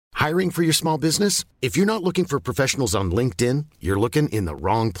Hiring for your small business? If you're not looking for professionals on LinkedIn, you're looking in the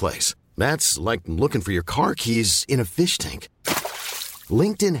wrong place. That's like looking for your car keys in a fish tank.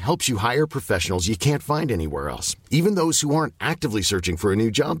 LinkedIn helps you hire professionals you can't find anywhere else, even those who aren't actively searching for a new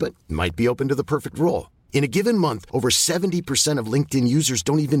job but might be open to the perfect role. In a given month, over 70% of LinkedIn users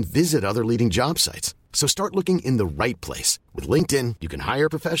don't even visit other leading job sites. So start looking in the right place. With LinkedIn, you can hire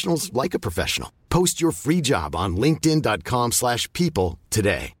professionals like a professional. Post your free job on linkedin.com/people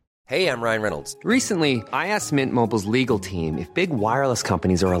today. Hey, I'm Ryan Reynolds. Recently, I asked Mint Mobile's legal team if big wireless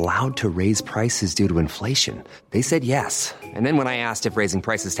companies are allowed to raise prices due to inflation. They said yes. And then when I asked if raising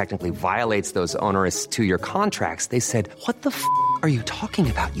prices technically violates those onerous two-year contracts, they said, "What the f*** are you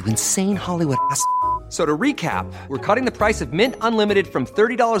talking about, you insane Hollywood ass?" So to recap, we're cutting the price of Mint Unlimited from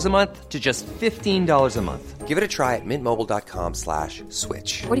 $30 a month to just $15 a month. Give it a try at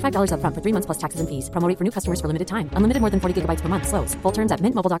mintmobile.com/switch. $45 up front for 3 months plus taxes and fees. Promo rate for new customers for limited time. Unlimited more than 40 gigabytes per month. Slows full terms at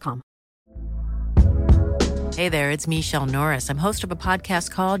mintmobile.com. Hey there, it's Michelle Norris. I'm host of a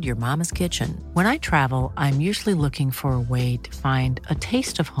podcast called Your Mama's Kitchen. When I travel, I'm usually looking for a way to find a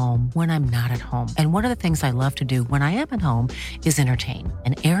taste of home when I'm not at home. And one of the things I love to do when I am at home is entertain.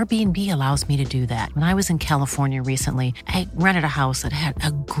 And Airbnb allows me to do that. When I was in California recently, I rented a house that had a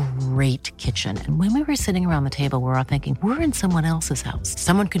great kitchen. And when we were sitting around the table, we were all thinking, we're in someone else's house.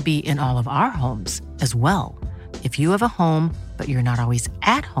 Someone could be in all of our homes as well. If you have a home, but you're not always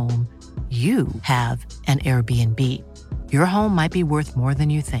at home, you have an Airbnb. Your home might be worth more than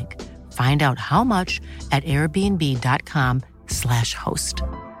you think. Find out how much at airbnb.com/host.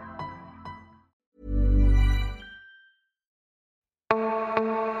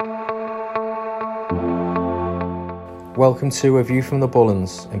 Welcome to A View from the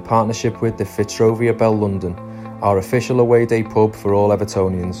Bullens in partnership with the Fitzrovia Bell London, our official away day pub for all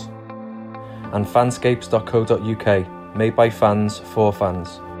Evertonians. And fanscapes.co.uk, made by fans for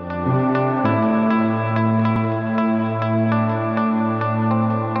fans.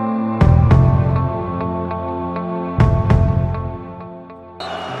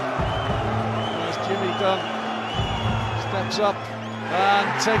 Up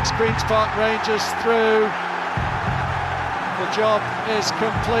and takes Queen's Park Rangers through. The job is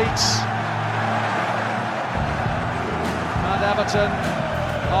complete, and Everton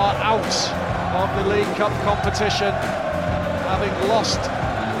are out of the League Cup competition, having lost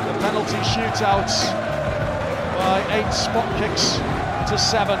the penalty shootouts by 8 spot kicks to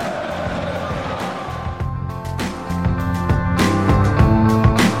 7.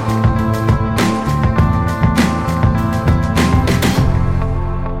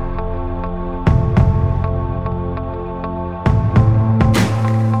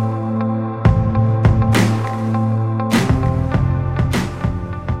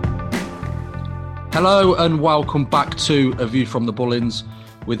 Hello and welcome back to A View from the Bullens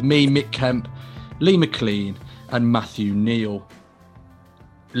with me, Mick Kemp, Lee McLean and Matthew Neal.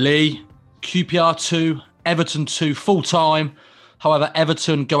 Lee, QPR 2, Everton 2, full time. However,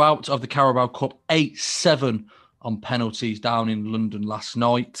 Everton go out of the Carabao Cup 8-7 on penalties down in London last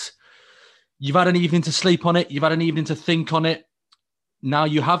night. You've had an evening to sleep on it. You've had an evening to think on it. Now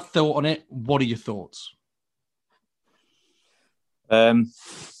you have thought on it. What are your thoughts?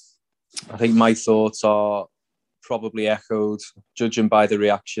 I think my thoughts are probably echoed, judging by the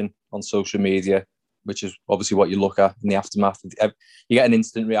reaction on social media, which is obviously what you look at in the aftermath. You get an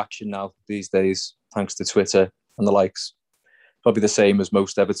instant reaction now these days, thanks to Twitter and the likes. Probably the same as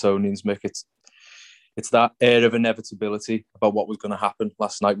most Evertonians, Mick. It's that air of inevitability about what was going to happen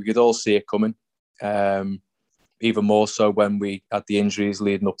last night. We could all see it coming. Even more so when we had the injuries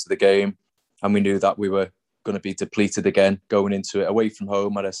leading up to the game, and we knew that we were going to be depleted again going into it, away from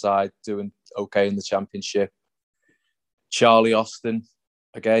home at our side, doing okay in the Championship. Charlie Austin,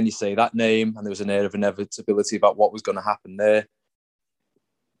 again, you say that name and there was an air of inevitability about what was going to happen there.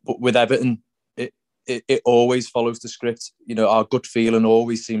 But with Everton, it always follows the script. You know, our gut feeling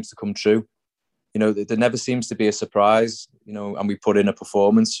always seems to come true. You know, there never seems to be a surprise, you know, and we put in a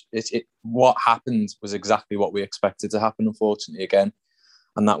performance. What happened was exactly what we expected to happen, unfortunately, again.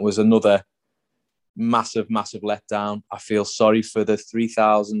 And that was another massive letdown. I feel sorry for the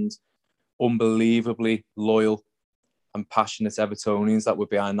 3,000 unbelievably loyal and passionate Evertonians that were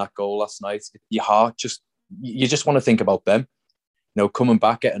behind that goal last night. Your heart you just want to think about them. You know, coming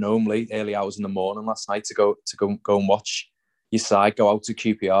back, getting home late, early hours in the morning last night to go and watch your side go out to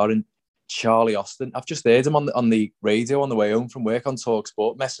QPR, and Charlie Austin. I've just heard him on the radio on the way home from work on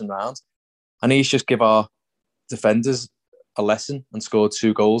TalkSport messing around, and he's just give our defenders a lesson and scored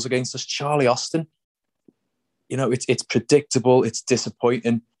 2 goals against us. Charlie Austin. You know, it's predictable, it's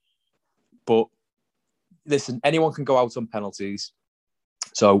disappointing, but listen, anyone can go out on penalties.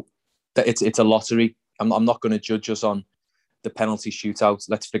 So that it's a lottery. I'm not going to judge us on the penalty shootout.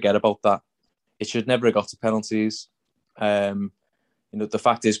 Let's forget about that. It should never have got to penalties. The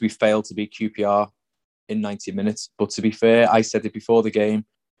fact is we failed to beat QPR in 90 minutes. But to be fair, I said it before the game,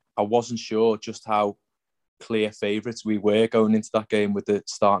 I wasn't sure just how clear favourites we were going into that game with the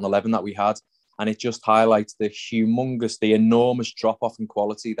starting 11 that we had. And it just highlights the enormous drop-off in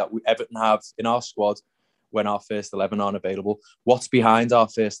quality that we Everton have in our squad when our first 11 aren't available. What's behind our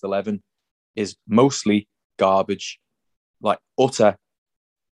first 11 is mostly garbage, like utter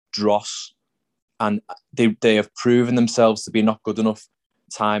dross. And they have proven themselves to be not good enough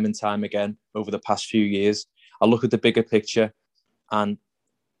time and time again over the past few years. I look at the bigger picture and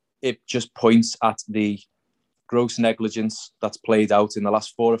it just points at the gross negligence that's played out in the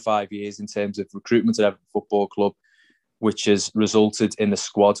last 4 or 5 years in terms of recruitment at Everton Football Club, which has resulted in the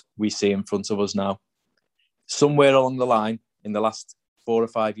squad we see in front of us now. Somewhere along the line, in the last 4 or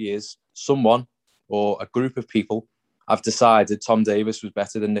 5 years, someone or a group of people have decided Tom Davies was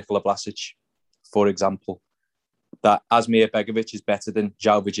better than Nikola Vlasic, for example. That Asmir Begovic is better than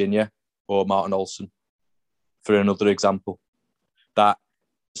João Virginia or Martin Olsen, for another example. That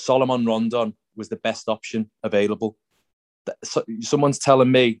Solomon Rondon was the best option available. Someone's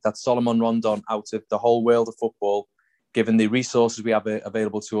telling me that Solomon Rondon, out of the whole world of football, given the resources we have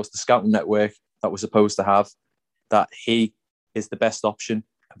available to us, the scouting network that we're supposed to have, that he is the best option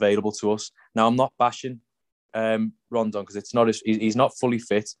available to us. Now, I'm not bashing Rondon because he's not fully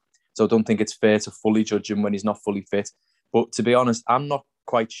fit, so I don't think it's fair to fully judge him when he's not fully fit. But to be honest, I'm not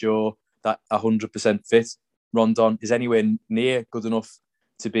quite sure that 100% fit Rondon is anywhere near good enough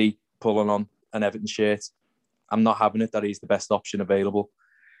to be pulling on an Everton shirt. I'm not having it that he's the best option available.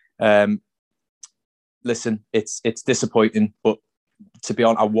 Listen, it's disappointing, but to be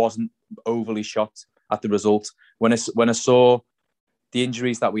honest, I wasn't overly shocked at the result. When I saw the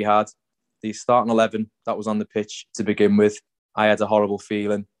injuries that we had, the starting 11 that was on the pitch to begin with, I had a horrible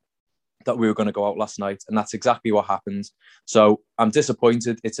feeling that we were going to go out last night, and that's exactly what happened. So I'm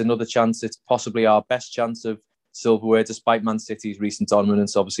disappointed. It's another chance. It's possibly our best chance of silverware, despite Man City's recent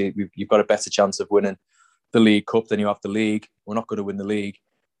dominance. Obviously, you've got a better chance of winning the League Cup than you have the league. We're not going to win the league.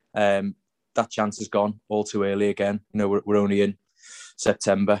 That chance is gone all too early again. We're only in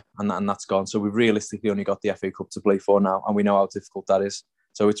September, and that's gone. So we've realistically only got the FA Cup to play for now, and we know how difficult that is.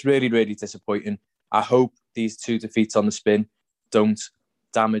 So it's really, really disappointing. I hope these 2 defeats on the spin don't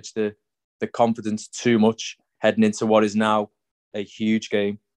damage the confidence too much heading into what is now a huge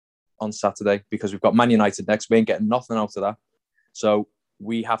game on Saturday, because we've got Man United next. We ain't getting nothing out of that. So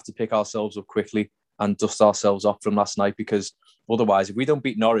we have to pick ourselves up quickly and dust ourselves off from last night, because otherwise, if we don't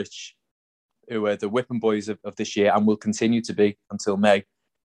beat Norwich, who are the whipping boys of this year and will continue to be until May,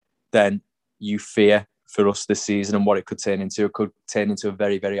 then you fear for us this season and what it could turn into. It could turn into a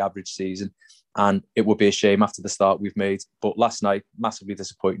very, very average season. And it would be a shame after the start we've made. But last night, massively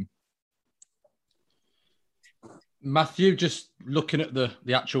disappointing. Matthew, just looking at the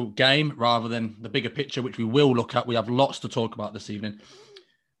actual game rather than the bigger picture, which we will look at. We have lots to talk about this evening.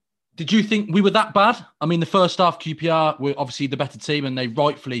 Did you think we were that bad? I mean, the first half, QPR were obviously the better team and they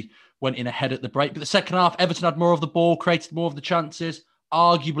rightfully went in ahead at the break. But the second half, Everton had more of the ball, created more of the chances,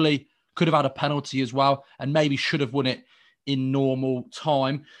 arguably could have had a penalty as well, and maybe should have won it in normal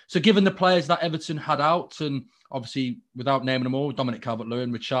time. So given the players that Everton had out, and obviously without naming them all, Dominic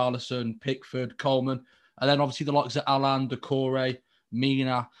Calvert-Lewin, Richarlison, Pickford, Coleman, and then obviously the likes of Alan, Decore,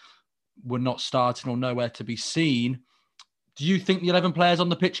 Mina were not starting or nowhere to be seen. Do you think the 11 players on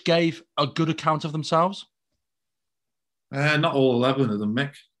the pitch gave a good account of themselves? Not all 11 of them,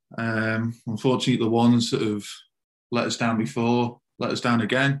 Mick. Unfortunately, the ones that have let us down before, let us down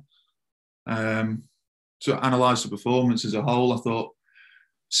again. To analyse the performance as a whole, I thought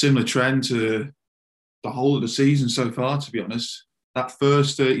similar trend to the whole of the season so far, to be honest. That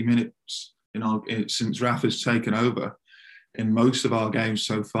first 30 minutes, since Rafa's taken over, in most of our games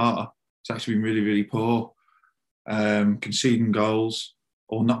so far, it's actually been really, really poor. Conceding goals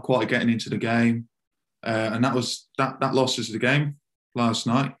or not quite getting into the game. And that lost us the game last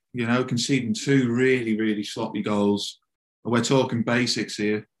night. Conceding 2 really, really sloppy goals. We're talking basics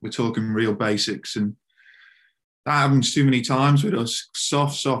here. We're talking real basics. And that happens too many times with us.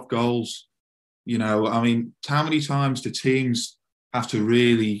 Soft goals. How many times do teams have to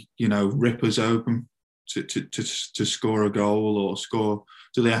really, rip us open to score a goal, or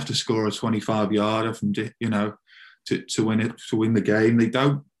do they have to score a 25-yarder from, to win it, to win the game? They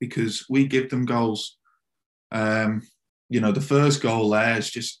don't, because we give them goals. The first goal there is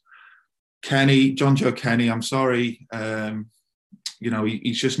just John Joe Kenny. I'm sorry.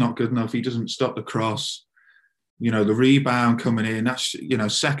 He's just not good enough. He doesn't stop the cross. You know, the rebound coming in, that's, you know,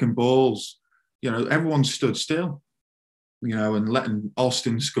 second balls, you know, everyone stood still, you know, and letting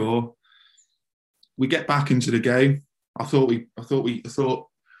Austin score. We get back into the game. I thought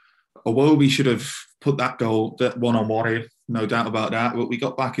Iwobi should have put that goal, that one-on-one in, no doubt about that. But we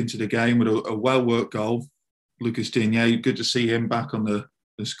got back into the game with a well-worked goal. Lucas Digne, good to see him back on the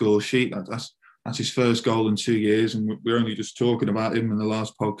score sheet. That's his first goal in 2 years, and we're only just talking about him in the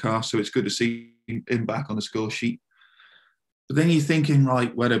last podcast, so it's good to see him back on the score sheet. But then you're thinking,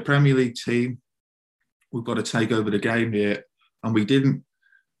 right, we're a Premier League team. We've got to take over the game here, and we didn't.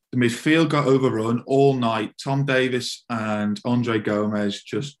 The midfield got overrun all night. Tom Davies and Andre Gomez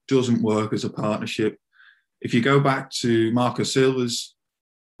just doesn't work as a partnership. If you go back to Marco Silva's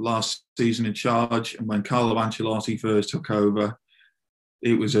last season in charge, and when Carlo Ancelotti first took over,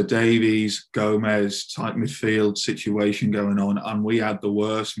 it was a Davies-Gomez type midfield situation going on, and we had the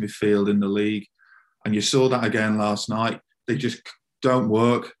worst midfield in the league. And you saw that again last night. They just don't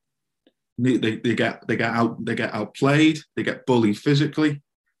work. They get outplayed. They get bullied physically.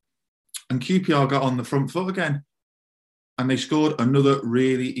 And QPR got on the front foot again, and they scored another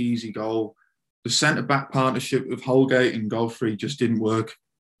really easy goal. The centre-back partnership with Holgate and Godfrey just didn't work.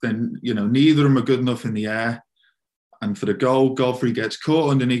 Then, you know, neither of them are good enough in the air. And for the goal, Godfrey gets caught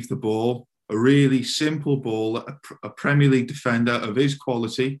underneath the ball, a really simple ball that a Premier League defender of his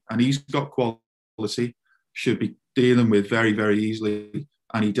quality, and he's got quality, should be dealing with very, very easily.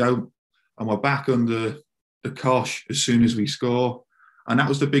 And he don't. And we're back under the cosh as soon as we score. And that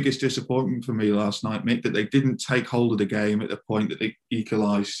was the biggest disappointment for me last night, Mick, that they didn't take hold of the game at the point that they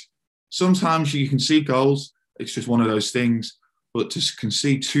equalised. Sometimes you can see goals. It's just one of those things. But to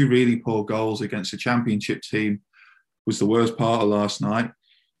concede two really poor goals against a championship team was the worst part of last night.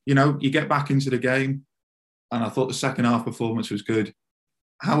 You know, you get back into the game, and I thought the second half performance was good.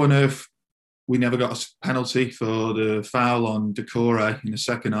 How on earth we never got a penalty for the foul on Decore in the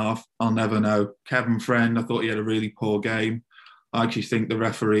second half, I'll never know. Kevin Friend, I thought he had a really poor game. I actually think the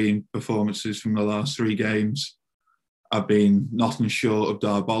refereeing performances from the last three games have been nothing short of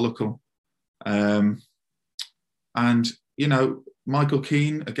diabolical. And, you know, Michael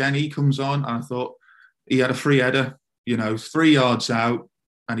Keane, again, he comes on, and I thought he had a free header, you know, 3 yards out,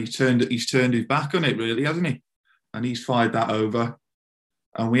 and he's turned his back on it, really, hasn't he? And he's fired that over.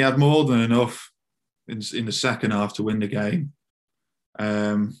 And we had more than enough in the second half to win the game.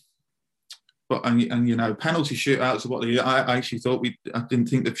 But you know, penalty shootouts are what I actually thought I didn't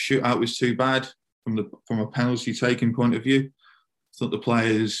think the shootout was too bad from a penalty taking point of view. I thought the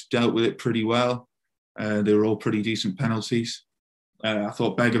players dealt with it pretty well. They were all pretty decent penalties. I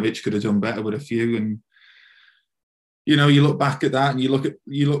thought Begovic could have done better with a few. And you know, you look back at that, and you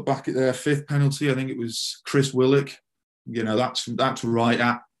look back at their fifth penalty. I think it was Chris Willock. You know, that's right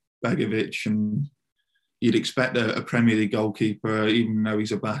at Begovic, and you'd expect a Premier League goalkeeper, even though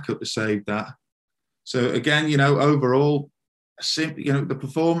he's a backup, to save that. So again, you know, overall, you know, the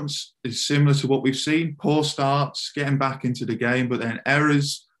performance is similar to what we've seen. Poor starts, getting back into the game, but then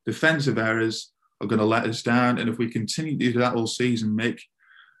errors, defensive errors, are going to let us down. And if we continue to do that all season, Mick,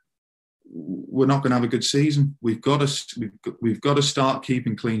 we're not going to have a good season. We've got to start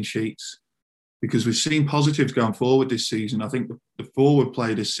keeping clean sheets, because we've seen positives going forward this season. I think the forward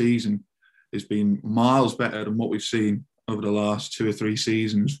play this season has been miles better than what we've seen over the last 2 or 3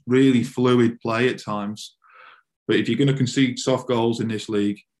 seasons. Really fluid play at times. But if you're going to concede soft goals in this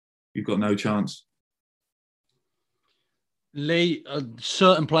league, you've got no chance. Lee,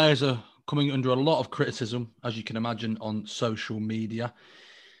 certain players are coming under a lot of criticism, as you can imagine, on social media.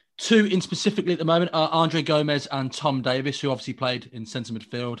 2 in specifically at the moment are Andre Gomez and Tom Davies, who obviously played in centre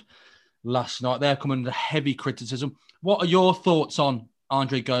midfield last night. They're coming under heavy criticism. What are your thoughts on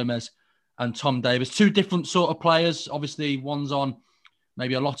Andre Gomez and Tom Davies? 2 different sort of players. Obviously, one's on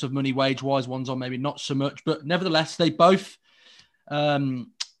maybe a lot of money wage-wise, one's on maybe not so much. But nevertheless, they both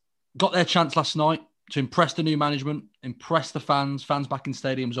got their chance last night to impress the new management, impress the fans back in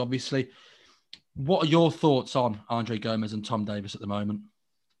stadiums, obviously. What are your thoughts on Andre Gomez and Tom Davies at the moment?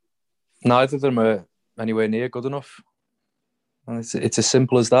 Neither of them are anywhere near good enough. It's as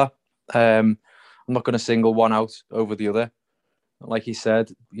simple as that. I'm not going to single one out over the other. Like he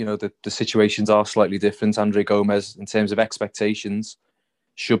said, you know, the situations are slightly different. Andre Gomez, in terms of expectations,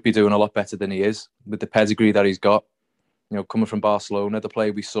 should be doing a lot better than he is with the pedigree that he's got. You know, coming from Barcelona, the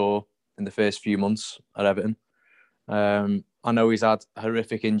player we saw in the first few months at Everton. I know he's had a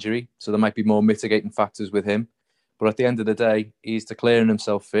horrific injury, so there might be more mitigating factors with him. But at the end of the day, he's declaring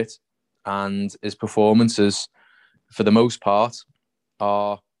himself fit, and his performances, for the most part,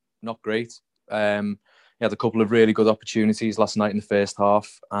 are not great. He had a couple of really good opportunities last night in the first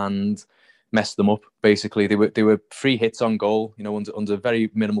half, and messed them up. Basically, they were free hits on goal, under very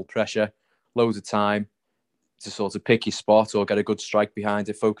minimal pressure, loads of time to sort of pick your spot or get a good strike behind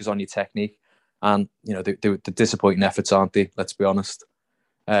it, focus on your technique. And, they're disappointing efforts, aren't they? Let's be honest.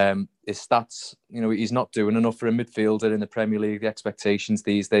 His stats, he's not doing enough for a midfielder in the Premier League. The expectations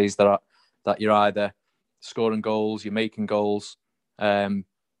these days that you're either scoring goals, you're making goals,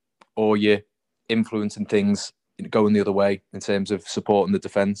 or you're influencing things going the other way in terms of supporting the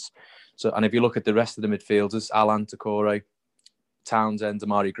defence. So, and if you look at the rest of the midfielders, Alan, Takore, Townsend,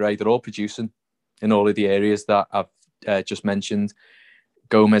 Amari Gray, they're all producing in all of the areas that I've just mentioned.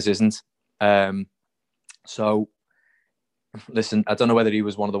 Gomez isn't. So, listen, I don't know whether he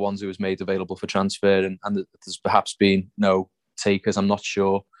was one of the ones who was made available for transfer, and there's perhaps been no takers. I'm not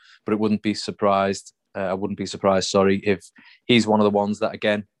sure, but I wouldn't be surprised. If he's one of the ones that,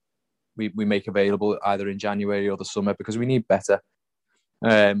 again, we make available either in January or the summer, because we need better.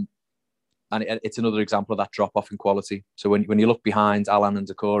 And it's another example of that drop off in quality. So when you look behind Alan and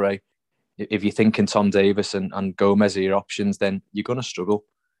Decore, if you're thinking Tom Davis and Gomez are your options, then you're going to struggle.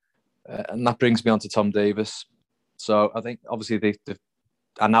 And that brings me on to Tom Davis. So I think obviously the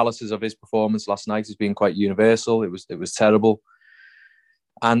analysis of his performance last night has been quite universal. It was terrible,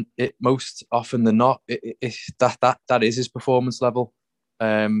 and it most often than not, that is his performance level.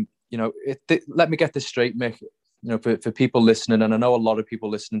 Let me get this straight, Mick. For people listening, and I know a lot of people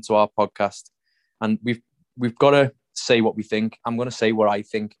listening to our podcast, and we've got to say what we think. I'm going to say what I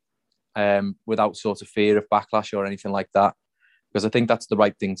think, without sort of fear of backlash or anything like that, because I think that's the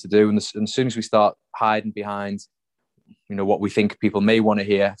right thing to do. And as soon as we start hiding behind, what we think people may want to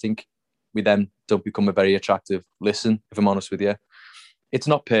hear, I think we then don't become a very attractive listen, if I'm honest with you. It's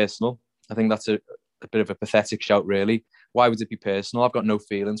not personal. I think that's a bit of a pathetic shout, really. Why would it be personal? I've got no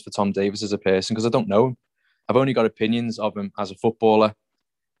feelings for Tom Davis as a person because I don't know him. I've only got opinions of him as a footballer.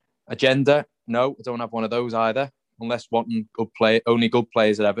 Agenda? No, I don't have one of those either. Unless wanting only good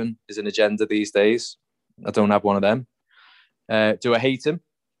players at Everton is an agenda these days. I don't have one of them. Do I hate him?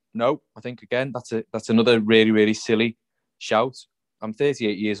 No. I think, again, that's another really, really silly shout. I'm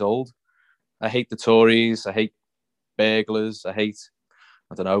 38 years old. I hate the Tories. I hate burglars. I hate,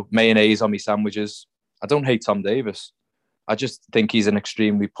 mayonnaise on my sandwiches. I don't hate Tom Davis. I just think he's an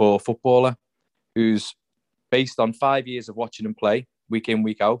extremely poor footballer who's, based on 5 years of watching him play, week in,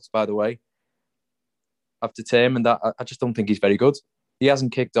 week out, by the way, I've determined that I just don't think he's very good. He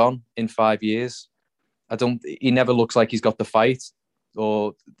hasn't kicked on in 5 years. He never looks like he's got the fight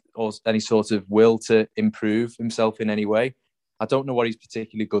or any sort of will to improve himself in any way. I don't know what he's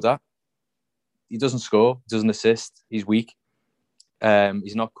particularly good at. He doesn't score, doesn't assist. He's weak.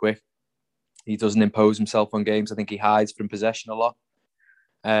 He's not quick. He doesn't impose himself on games. I think he hides from possession a lot.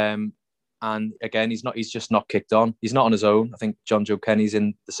 And again, he's just not kicked on. He's not on his own. I think John Joe Kenny's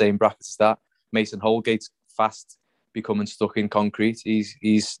in the same bracket as that. Mason Holgate's fast becoming stuck in concrete.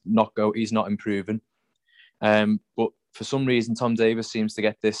 He's not improving. But for some reason, Tom Davis seems to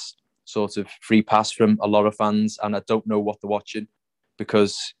get this sort of free pass from a lot of fans, and I don't know what they're watching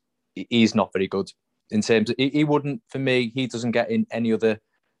because he's not very good. In terms of, he wouldn't, for me, he doesn't get in any other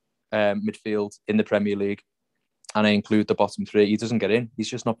midfield in the Premier League, and I include the bottom three. He doesn't get in. He's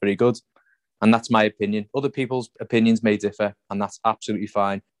just not very good. And that's my opinion. Other people's opinions may differ, and that's absolutely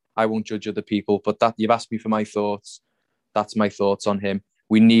fine. I won't judge other people, but that you've asked me for my thoughts. That's my thoughts on him.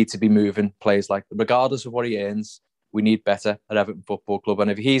 We need to be moving players like that. Regardless of what he earns, we need better at Everton Football Club. And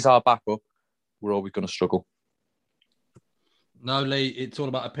if he's our backup, we're always going to struggle. No, Lee, it's all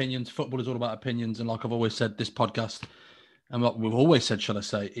about opinions. Football is all about opinions. And like I've always said, this podcast, and what we've always said, shall I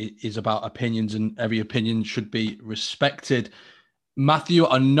say, is about opinions, and every opinion should be respected. Matthew,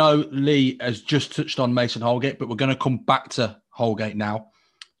 I know Lee has just touched on Mason Holgate, but we're going to come back to Holgate now.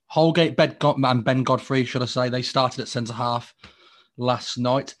 Holgate and Ben Godfrey, should I say, they started at centre-half last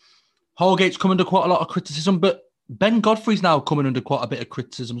night. Holgate's come under quite a lot of criticism, but Ben Godfrey's now coming under quite a bit of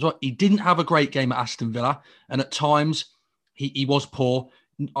criticism as well. He didn't have a great game at Aston Villa, and at times he was poor.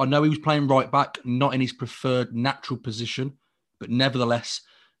 I know he was playing right back, not in his preferred natural position, but nevertheless,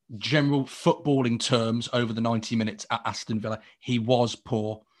 general footballing terms over the 90 minutes at Aston Villa, he was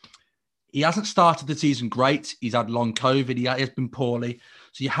poor. He hasn't started the season great. He's had long COVID. He has been poorly.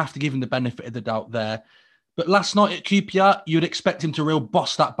 So you have to give him the benefit of the doubt there. But last night at QPR, you'd expect him to real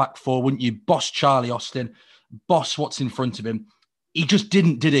boss that back four, wouldn't you? Boss Charlie Austin, boss what's in front of him. He just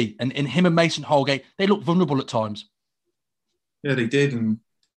didn't, did he? And him and Mason Holgate, they looked vulnerable at times. Yeah, they did. And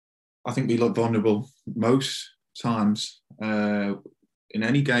I think we look vulnerable most times. In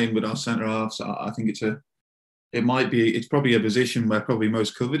any game with our centre halves, I think it's probably a position we're probably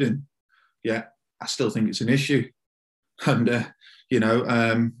most covered in. Yeah, I still think it's an issue. And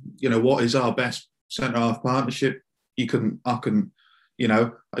What is our best centre half partnership? I couldn't.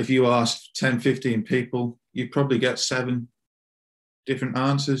 If you asked 10, 15 people, you'd probably get 7 different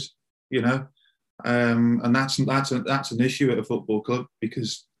answers. And that's an issue at a football club,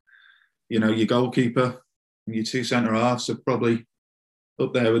 because your goalkeeper and your 2 centre halves are probably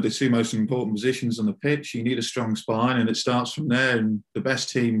up there with the 2 most important positions on the pitch. You need a strong spine, and it starts from there. And the best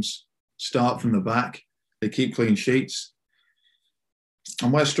teams start from the back. They keep clean sheets,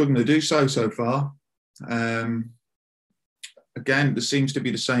 and we're struggling to do so far. Again, there seems to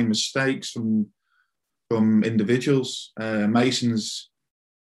be the same mistakes from individuals. Mason's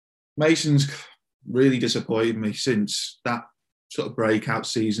really disappointed me since that sort of breakout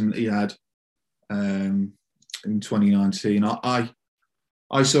season that he had in 2019.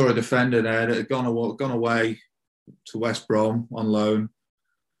 I saw a defender there that had gone away to West Brom on loan,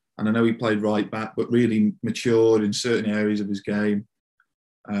 and I know he played right back, but really matured in certain areas of his game.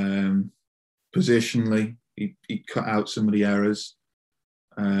 Positionally, he cut out some of the errors.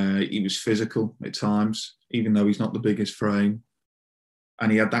 He was physical at times, even though he's not the biggest frame,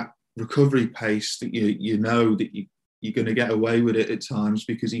 and he had that recovery pace that you know that you're going to get away with it at times,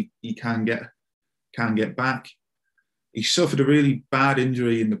 because he can get back. He suffered a really bad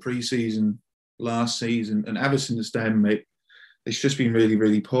injury in the pre-season last season, and ever since then, mate, it's just been really,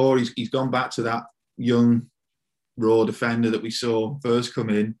 really poor. He's gone back to that young, raw defender that we saw first come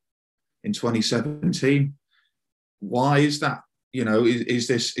in 2017. Why is that?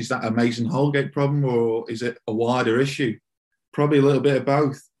 Is that a Mason Holgate problem, or is it a wider issue? Probably a little bit of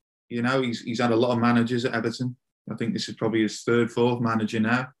both. He's had a lot of managers at Everton. I think this is probably his 3rd, 4th manager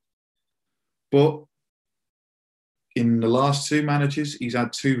now. But in the last 2 managers, he's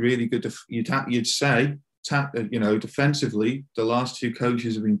had 2 really good. You'd say, defensively, the last 2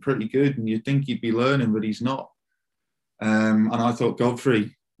 coaches have been pretty good, and you'd think he'd be learning, but he's not. And I thought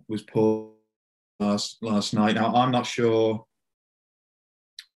Godfrey was poor last night. Now, I'm not sure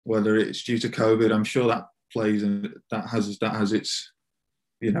whether it's due to COVID. I'm sure that plays, and that has its.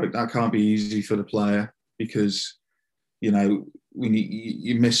 That can't be easy for the player, because when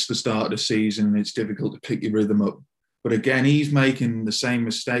you miss the start of the season, it's difficult to pick your rhythm up. But again, he's making the same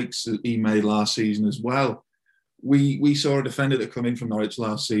mistakes that he made last season as well. We saw a defender that come in from Norwich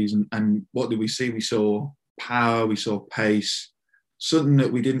last season, and what did we see? We saw power, we saw pace, something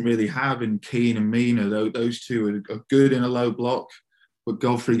that we didn't really have in Keane and Mina. Those 2 are good in a low block, but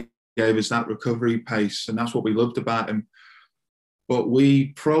Godfrey gave us that recovery pace, and that's what we loved about him. But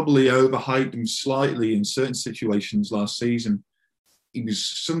we probably overhyped him slightly in certain situations last season. He was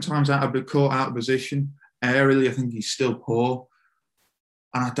sometimes caught out of position. Aerially, I think he's still poor.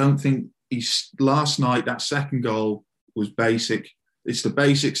 And I don't think last night, that second goal was basic. It's the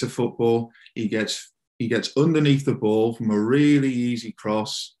basics of football. He gets underneath the ball from a really easy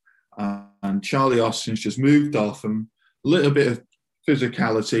cross, and Charlie Austin's just moved off him. A little bit of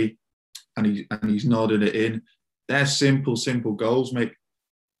physicality, and he's nodded it in. They're simple goals, mate.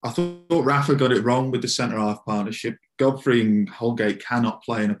 I thought Rafa got it wrong with the centre-half partnership. Godfrey and Holgate cannot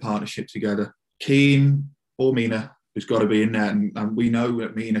play in a partnership together. Keane or Mina has got to be in there, and we know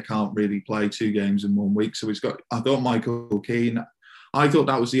that Mina can't really play 2 games in 1 week. So I thought Michael Keane, I thought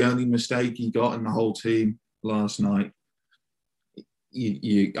that was the only mistake he got in the whole team last night.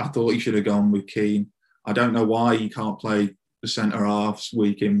 I thought he should have gone with Keane. I don't know why he can't play the centre-halves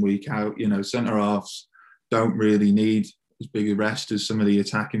week in, week out. Centre-halves don't really need as big a rest as some of the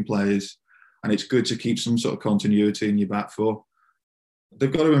attacking players, and it's good to keep some sort of continuity in your back 4.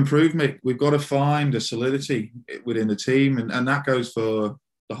 They've got to improve, Mick. We've got to find a solidity within the team, and that goes for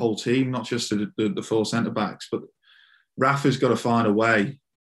the whole team, not just the 4 centre-backs. But Rafa's got to find a way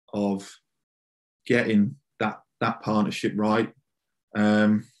of getting that partnership right.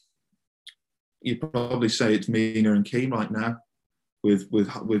 You'd probably say it's Mina and Keane right now, with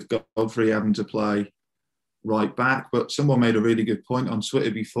Godfrey having to play right back. But someone made a really good point on Twitter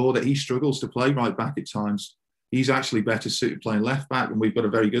before that he struggles to play right back at times. He's actually better suited playing left back, and we've got a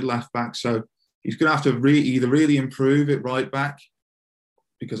very good left back. So he's going to have to either really improve it right back,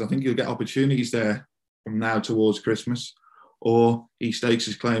 because I think he'll get opportunities there from now towards Christmas, or he stakes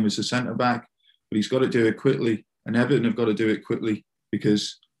his claim as a centre back. But he's got to do it quickly, and Everton have got to do it quickly,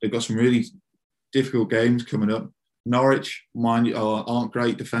 because they've got some really difficult games coming up. Norwich, mind you, aren't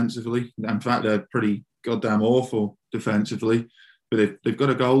great defensively. In fact, they're pretty goddamn awful defensively, but they've got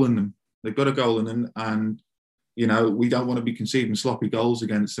a goal in them. They've got a goal in them, and we don't want to be conceding sloppy goals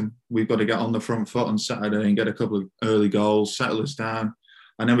against them. We've got to get on the front foot on Saturday and get a couple of early goals, settle us down.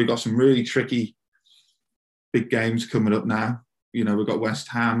 And then we've got some really tricky big games coming up now. We've got West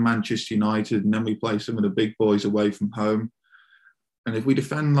Ham, Manchester United, and then we play some of the big boys away from home. And if we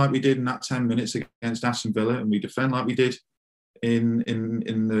defend like we did in that 10 minutes against Aston Villa, and we defend like we did in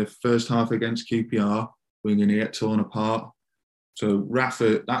the first half against QPR, we're going to get torn apart. So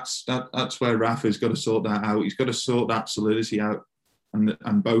Rafa, that's where Rafa's got to sort that out. He's got to sort that solidity out,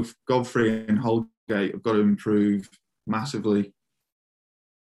 and both Godfrey and Holgate have got to improve massively.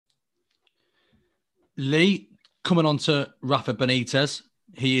 Lee, coming on to Rafa Benitez,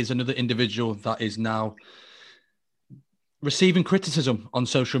 he is another individual that is now receiving criticism on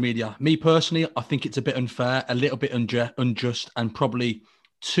social media. Me personally, I think it's a bit unfair, a little bit unjust, and probably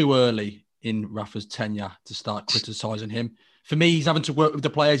too early in Rafa's tenure to start criticising him. For me, he's having to work with the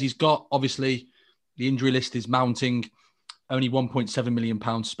players he's got. Obviously, the injury list is mounting. Only £1.7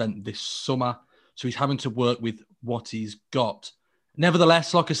 million spent this summer. So he's having to work with what he's got.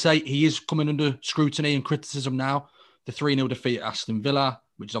 Nevertheless, like I say, he is coming under scrutiny and criticism now. The 3-0 defeat at Aston Villa,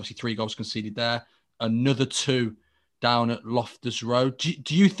 which is obviously 3 goals conceded there. Another 2 down at Loftus Road.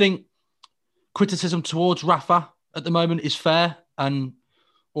 Do you think criticism towards Rafa at the moment is fair?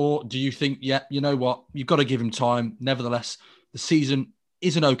 Or do you think, yeah, you know what, you've got to give him time. Nevertheless, the season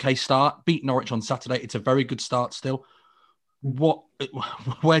is an okay start. Beat Norwich on Saturday. It's a very good start still.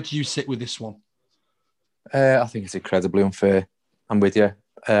 Where do you sit with this one? I think it's incredibly unfair. I'm with you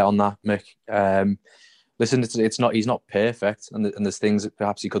on that, Mick. Listen, it's not. He's not perfect, and there's things that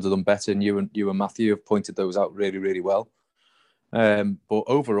perhaps he could have done better. And you and Matthew have pointed those out really, really well. But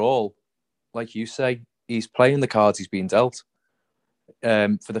overall, like you say, he's playing the cards he's been dealt.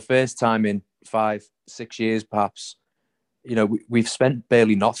 For the first time in 5-6 years, perhaps, we've spent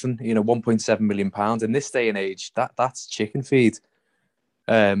barely nothing. £1.7 million in this day and age. That's chicken feed.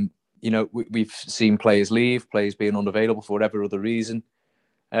 We've seen players leave, players being unavailable for whatever other reason.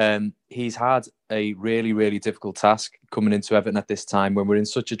 He's had a really, really difficult task coming into Everton at this time when we're in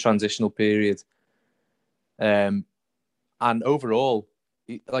such a transitional period. And overall,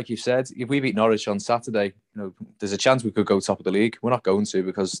 like you said, if we beat Norwich on Saturday, there's a chance we could go top of the league. We're not going to,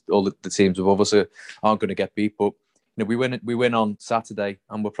 because all the teams above us aren't going to get beat. But we win on Saturday,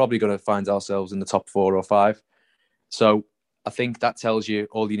 and we're probably going to find ourselves in the top 4 or 5. So I think that tells you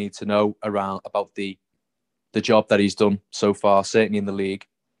all you need to know about the job that he's done so far, certainly in the league.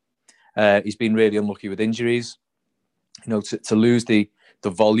 He's been really unlucky with injuries. To lose the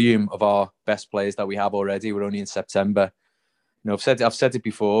volume of our best players that we have already. We're only in September. I've said it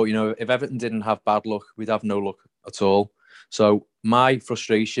before. If Everton didn't have bad luck, we'd have no luck at all. So my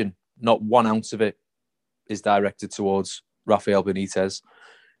frustration, not 1 ounce of it, is directed towards Rafael Benitez.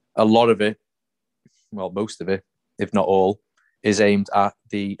 A lot of it, well, most of it, if not all, is aimed at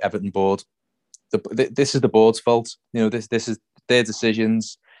the Everton board. This is the board's fault. This is their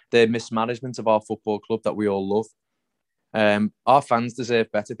decisions, their mismanagement of our football club that we all love. Our fans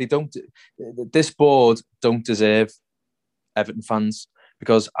deserve better. This board don't deserve Everton fans,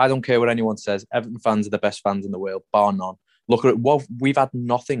 because I don't care what anyone says. Everton fans are the best fans in the world, bar none. Look at it. We've had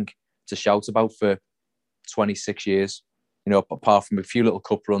nothing to shout about for 26 years. Apart from a few little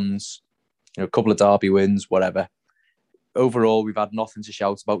cup runs, a couple of derby wins, whatever. Overall, we've had nothing to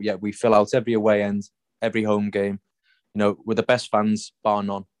shout about yet. We fill out every away end, every home game. We're the best fans, bar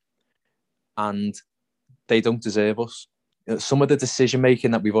none. And they don't deserve us. Some of the decision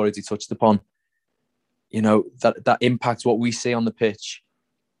making that we've already touched upon, that impacts what we see on the pitch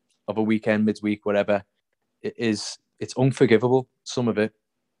of a weekend, midweek, whatever, it's unforgivable, some of it.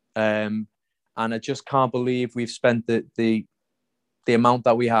 And I just can't believe we've spent the amount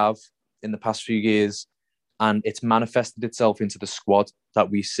that we have in the past few years, and it's manifested itself into the squad that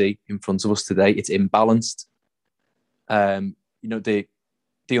we see in front of us today. It's imbalanced.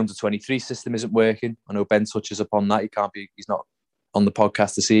 The under-23 system isn't working. I know Ben touches upon that. He's not on the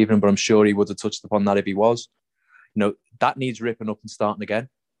podcast this evening, but I'm sure he would have touched upon that if he was. That needs ripping up and starting again.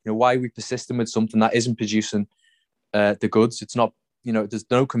 Why are we persisting with something that isn't producing the goods? It's not, there's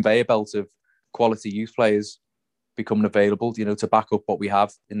no conveyor belt of quality youth players becoming available, to back up what we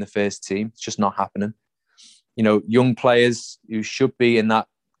have in the first team. It's just not happening. Young players who should be in that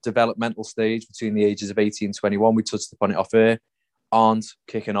developmental stage between the ages of 18 and 21, we touched upon it off air, aren't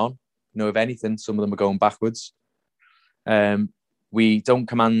kicking on. If anything, some of them are going backwards. We don't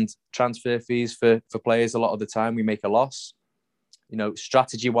command transfer fees for players a lot of the time. We make a loss.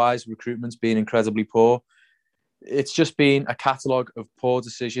 Strategy-wise, recruitment's been incredibly poor. It's just been a catalogue of poor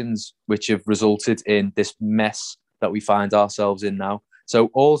decisions which have resulted in this mess that we find ourselves in now.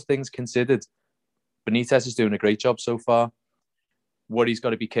 So all things considered, Benitez is doing a great job so far. What he's got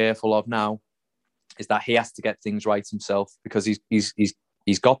to be careful of now is that he has to get things right himself, because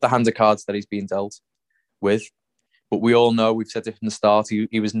he's got the hand of cards that he's been dealt with. But we all know, we've said it from the start,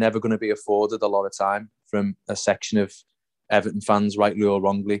 he was never going to be afforded a lot of time from a section of Everton fans, rightly or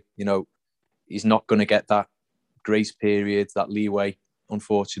wrongly. You know, he's not going to get that grace period, that leeway,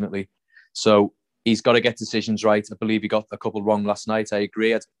 unfortunately. So he's got to get decisions right. I believe he got a couple wrong last night. I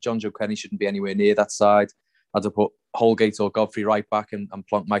agree. John Joe Kenny shouldn't be anywhere near that side. I'd have put Holgate or Godfrey right back and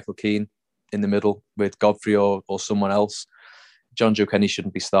plonk Michael Keane in the middle with Godfrey or someone else. John Joe Kenny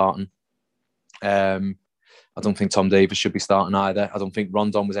shouldn't be starting. I don't think Tom Davies should be starting either. I don't think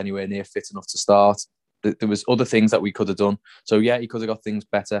Rondon was anywhere near fit enough to start. There was other things that we could have done. So yeah, he could have got things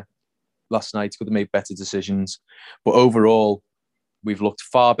better last night. He could have made better decisions. But overall, we've looked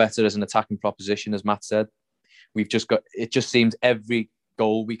far better as an attacking proposition, as Matt said. It just seems every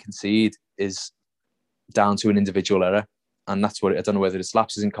goal we concede is down to an individual error. And that's what I don't know whether it's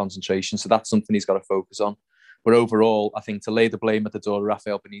lapses in concentration. So that's something he's got to focus on. But overall, I think to lay the blame at the door of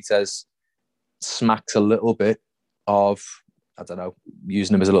Rafael Benitez smacks a little bit of, I don't know,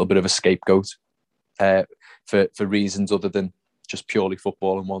 using him as a little bit of a scapegoat for reasons other than just purely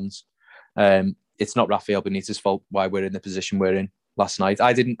footballing ones. It's not Rafael Benitez's fault why we're in the position we're in last night.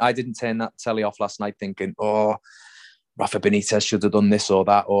 I didn't turn that telly off last night thinking, oh, Rafa Benitez should have done this or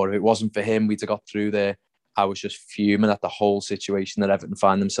that, or if it wasn't for him, we'd have got through there. I was just fuming at the whole situation that Everton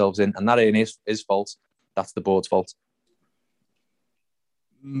find themselves in, and that ain't his fault. That's the board's fault.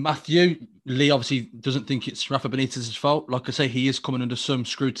 Matthew, Lee obviously doesn't think it's Rafa Benitez's fault. Like I say, he is coming under some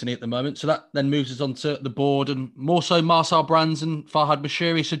scrutiny at the moment. So that then moves us on to the board and more so Marcel Brands and Farhad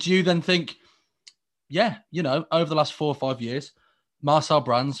Moshiri. So do you then think, yeah, you know, over the last 4 or 5 years, Marcel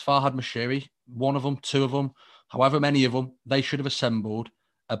Brands, Farhad Moshiri, one of them, two of them, however many of them, they should have assembled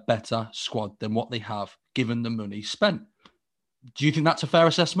a better squad than what they have, given the money spent. Do you think that's a fair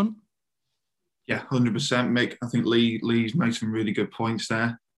assessment? Yeah, 100%, Mick. I think Lee's made some really good points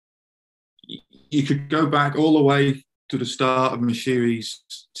there. You could go back all the way to the start of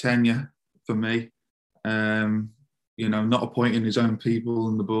Moshiri's tenure for me. You know, not appointing his own people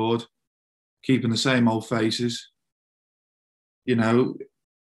on the board, keeping the same old faces. You know,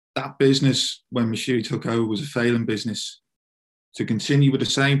 that business when Moshiri took over was a failing business. To continue with the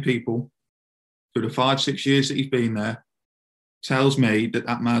same people for the 5-6 years that he's been there tells me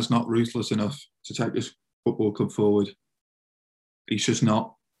that man's not ruthless enough to take this football club forward. He's just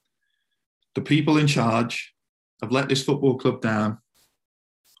not. The people in charge have let this football club down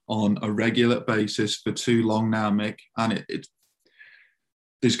on a regular basis for too long now, Mick. And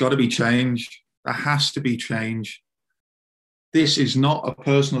there's got to be change. There has to be change. This is not a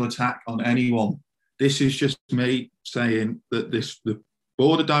personal attack on anyone. This is just me saying that the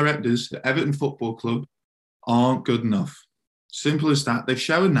board of directors, the Everton Football Club, aren't good enough. Simple as that. They've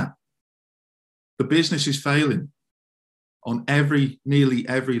shown that. The business is failing on nearly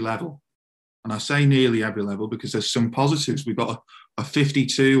every level. And I say nearly every level because there's some positives. We've got a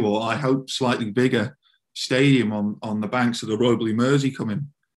 52 or I hope slightly bigger stadium on the banks of the Roebury Mersey coming.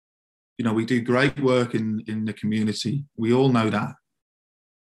 You know, we do great work in the community. We all know that.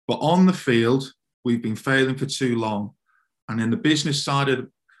 But on the field, we've been failing for too long. And then the business side of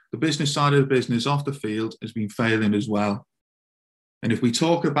the business off the field has been failing as well. And if we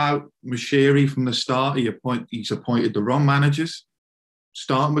talk about Moshiri from the start, he's appointed the wrong managers,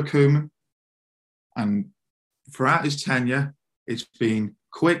 starting with Koeman. And throughout his tenure, it's been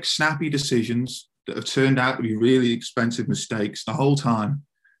quick, snappy decisions that have turned out to be really expensive mistakes the whole time.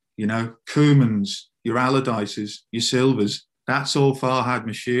 You know, Koeman's, your Allardyce's, your Silvers, that's all Farhad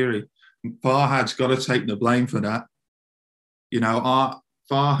Moshiri. Farhad's got to take the blame for that. You know,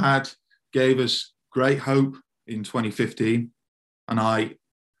 Farhad gave us great hope in 2015. And I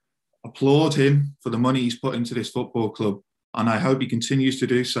applaud him for the money he's put into this football club. And I hope he continues to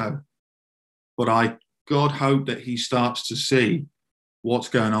do so. But I, God, hope that he starts to see what's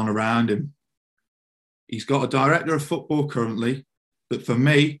going on around him. He's got a director of football currently that, for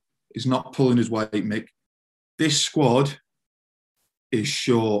me, is not pulling his weight, Mick. This squad is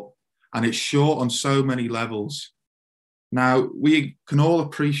short. And it's short on so many levels. Now, we can all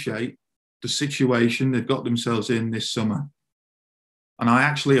appreciate the situation they've got themselves in this summer. And I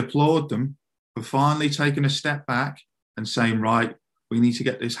actually applaud them for finally taking a step back and saying, right, we need to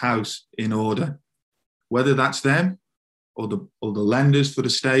get this house in order. Whether that's them or the lenders for the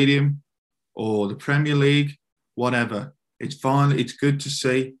stadium or the Premier League, whatever. It's good to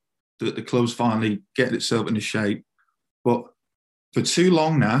see that the club's finally getting itself into shape. But for too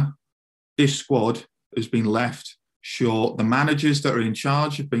long now, this squad has been left short. The managers that are in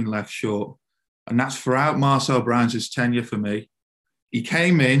charge have been left short. And that's throughout Marcel Brands' tenure for me. He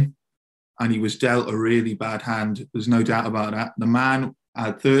came in and he was dealt a really bad hand. There's no doubt about that. The man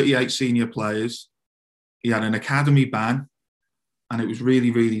had 38 senior players. He had an academy ban and it was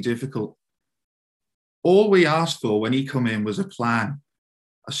really, really difficult. All we asked for when he come in was a plan,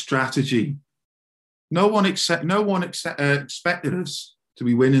 a strategy. No one expected us to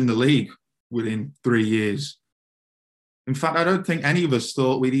be winning the league within 3 years. In fact, I don't think any of us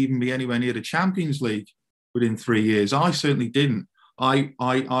thought we'd even be anywhere near the Champions League within 3 years. I certainly didn't. I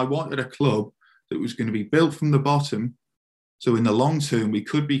wanted a club that was going to be built from the bottom, so in the long term we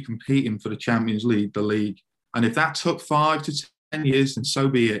could be competing for the Champions League, the league. And if that took 5 to 10 years, then so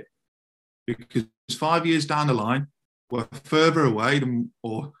be it. Because 5 years down the line, we're further away than,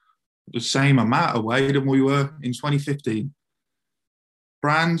 or the same amount away than we were in 2015.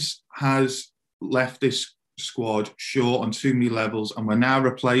 Brands has left this squad short on too many levels, and we're now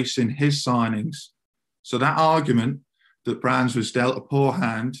replacing his signings. So that argument that Brands was dealt a poor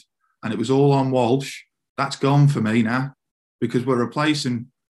hand and it was all on Walsh, that's gone for me now, because we're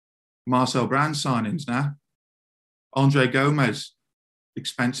replacing Marcel Brands signings now. Andre Gomez,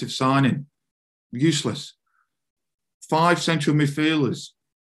 expensive signing, useless. 5 central midfielders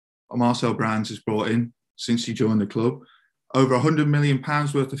Marcel Brands has brought in since he joined the club. Over £100 million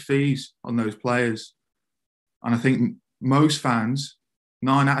worth of fees on those players. And I think most fans,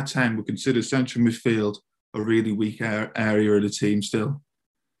 9 out of 10, would consider central midfield a really weak area of the team still.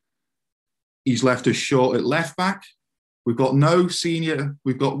 He's left us short at left back. We've got one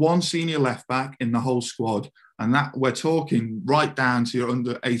senior left back in the whole squad. And that we're talking right down to your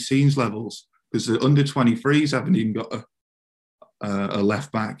under 18s levels, because the under 23s haven't even got a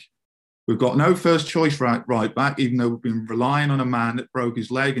left back. We've got no first choice right back, even though we've been relying on a man that broke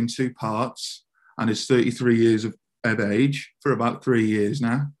his leg in 2 parts and is 33 years of age for about 3 years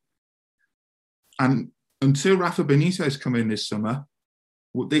now. And until Rafa Benitez come in this summer,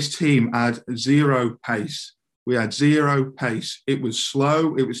 this team had 0 pace. We had 0 pace. It was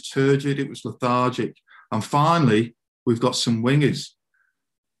slow, it was turgid, it was lethargic. And finally, we've got some wingers.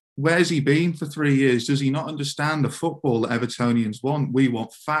 Where's he been for 3 years? Does he not understand the football that Evertonians want? We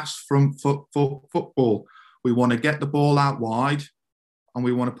want fast front foot football. We want to get the ball out wide and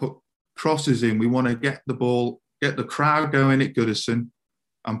we want to put crosses in. We want to get the ball, get the crowd going at Goodison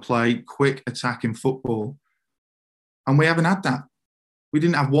and play quick attacking football. And we haven't had that. We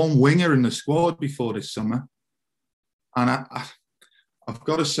didn't have one winger in the squad before this summer. And I've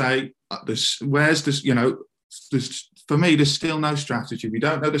got to say, for me, there's still no strategy. We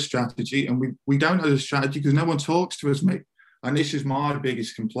don't know the strategy, and we don't know the strategy because no one talks to us, Mick. And this is my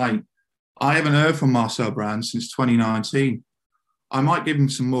biggest complaint. I haven't heard from Marcel Brands since 2019. I might give him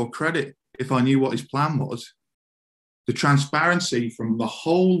some more credit if I knew what his plan was. The transparency from the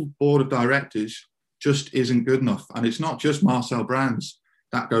whole board of directors just isn't good enough. And it's not just Marcel Brands.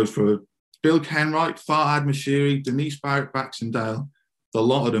 That goes for Bill Kenwright, Farhad Moshiri, Denise Barrett-Baxendale, the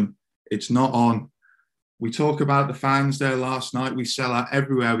lot of them. It's not on. We talk about the fans there last night. We sell out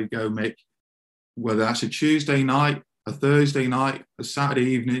everywhere we go, Mick. Whether that's a Tuesday night, a Thursday night, a Saturday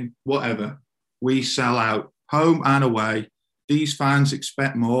evening, whatever. We sell out, home and away. These fans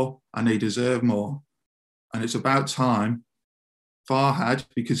expect more and they deserve more. And it's about time Farhad,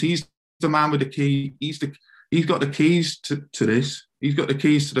 because he's the man with the key. He's got the keys to this. He's got the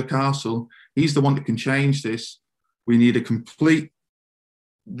keys to the castle. He's the one that can change this. We need a complete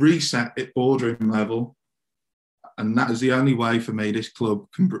reset at boardroom level. And that is the only way for me this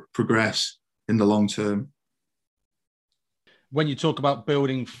club can progress in the long term. When you talk about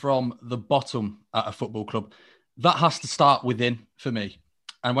building from the bottom at a football club, that has to start within for me.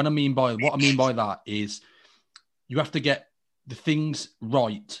 And what I mean by that is you have to get the things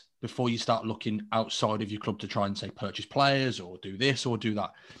right before you start looking outside of your club to try and say purchase players or do this or do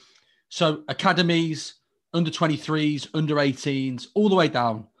that. So academies, under 23s, under 18s, all the way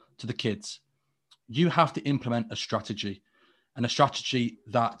down to the kids. You have to implement a strategy, and a strategy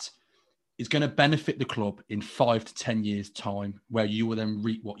that is going to benefit the club in 5 to 10 years' time, where you will then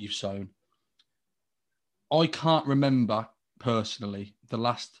reap what you've sown. I can't remember personally the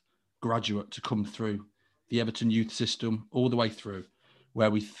last graduate to come through the Everton youth system all the way through where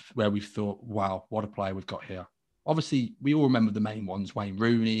we've thought, wow, what a player we've got here. Obviously, we all remember the main ones, Wayne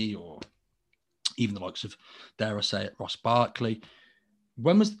Rooney, or even the likes of, dare I say it, Ross Barkley.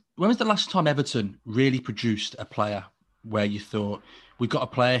 When was the last time Everton really produced a player where you thought, we've got a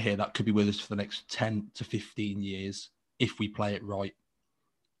player here that could be with us for the next 10 to 15 years if we play it right?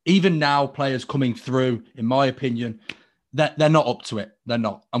 Even now, players coming through, in my opinion, they're not up to it. They're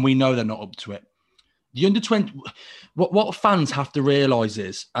not. And we know they're not up to it. The under 20, what fans have to realise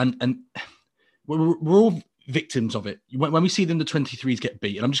is, and we're all victims of it. When we see the under 23s get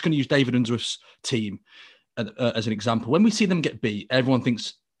beat, and I'm just going to use David Unsworth's team as an example. When we see them get beat, everyone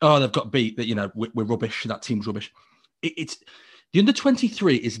thinks, oh, they've got beat, that, we're rubbish, that team's rubbish. The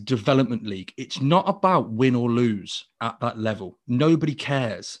under-23 is a development league. It's not about win or lose at that level. Nobody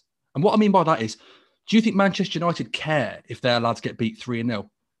cares. And what I mean by that is, do you think Manchester United care if their lads get beat 3-0?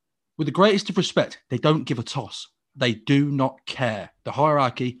 With the greatest of respect, they don't give a toss. They do not care. The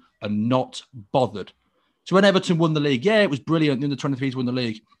hierarchy are not bothered. So when Everton won the league, yeah, it was brilliant. The under-23s won the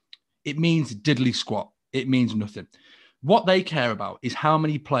league. It means diddly squat. It means nothing. What they care about is how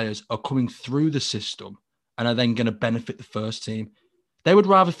many players are coming through the system and are then going to benefit the first team. They would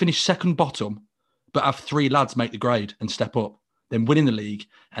rather finish second bottom, but have 3 lads make the grade and step up than winning the league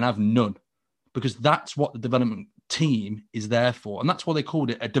and have none. Because that's what the development team is there for. And that's why they called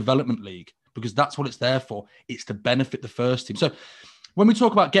it a development league, because that's what it's there for. It's to benefit the first team. So when we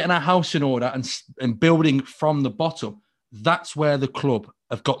talk about getting our house in order and building from the bottom, that's where the club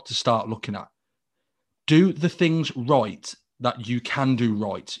have got to start looking at. Do the things right that you can do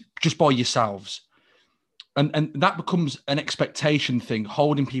right just by yourselves. And that becomes an expectation thing,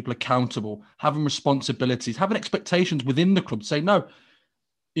 holding people accountable, having responsibilities, having expectations within the club. Say, no,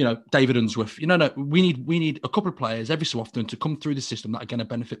 David Unsworth, no, we need a couple of players every so often to come through the system that are going to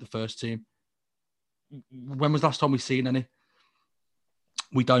benefit the first team. When was the last time we seen any?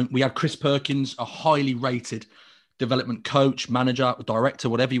 We don't. We had Chris Perkins, a highly rated development coach, manager, director,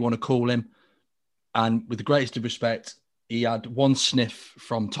 whatever you want to call him. And with the greatest of respect, he had one sniff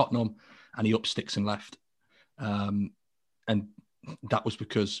from Tottenham and he up sticks and left. And that was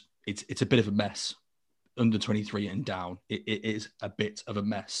because it's a bit of a mess. Under 23 and down, it is a bit of a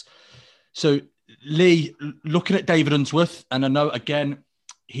mess. So, Lee, looking at David Unsworth, and I know, again,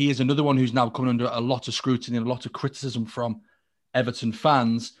 he is another one who's now coming under a lot of scrutiny and a lot of criticism from Everton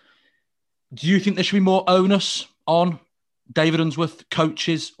fans. Do you think there should be more onus on David Unsworth,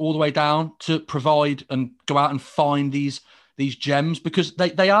 coaches, all the way down to provide and go out and find these gems? Because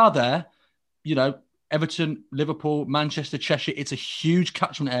they are there, Everton, Liverpool, Manchester, Cheshire. It's a huge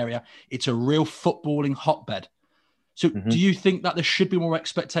catchment area. It's a real footballing hotbed. So do you think that there should be more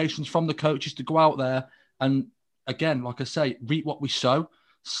expectations from the coaches to go out there and, again, like I say, reap what we sow,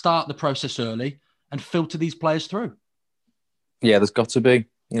 start the process early and filter these players through? Yeah, there's got to be.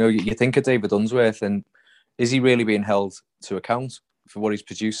 You think of David Unsworth, and is he really being held to account for what he's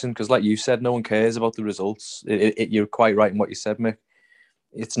producing? Because like you said, no one cares about the results. You're quite right in what you said, Mick.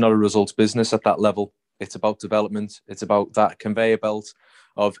 It's not a results business at that level. It's about development. It's about that conveyor belt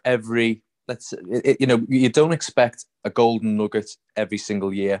of every, you don't expect a golden nugget every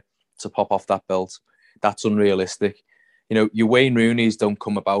single year to pop off that belt. That's unrealistic. Your Wayne Rooneys don't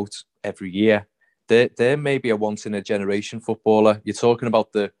come about every year. They're maybe a once in a generation footballer. You're talking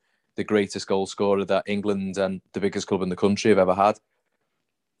about the greatest goal scorer that England and the biggest club in the country have ever had.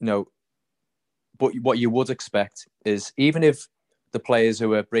 But what you would expect is, even if the players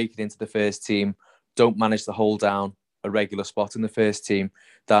who are breaking into the first team don't manage to hold down a regular spot in the first team,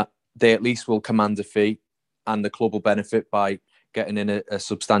 that they at least will command a fee and the club will benefit by getting in a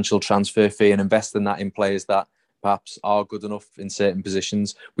substantial transfer fee and investing that in players that perhaps are good enough in certain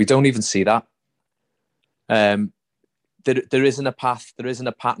positions. We don't even see that. There isn't a path, there isn't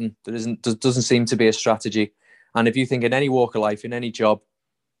a pattern, doesn't seem to be a strategy. And if you think in any walk of life, in any job,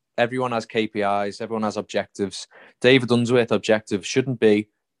 everyone has KPIs, everyone has objectives. David Unsworth's objective shouldn't be,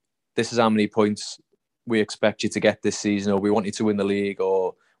 this is how many points we expect you to get this season, or we want you to win the league,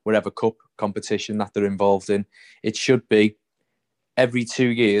 or whatever cup competition that they're involved in. It should be, every 2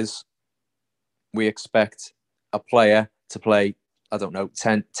 years, we expect a player to play,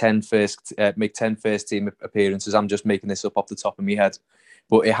 10 first team appearances. I'm just making this up off the top of my head.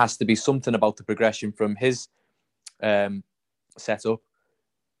 But it has to be something about the progression from his setup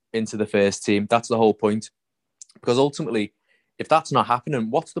into the first team. That's the whole point. Because ultimately, if that's not happening,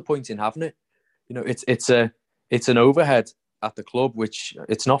 what's the point in having it? It's an overhead at the club, which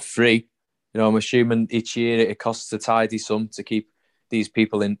it's not free. I'm assuming each year it costs a tidy sum to keep these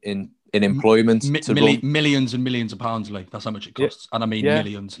people in employment. Millions and millions of pounds, Lee. That's how much it costs. Yeah. And I mean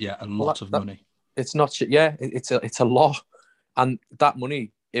millions. Yeah, a lot of money. It's not. Yeah, it's a lot. And that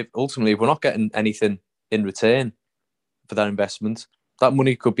money, if we're not getting anything in return for that investment, that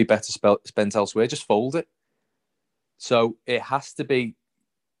money could be better spent elsewhere. Just fold it. So it has to be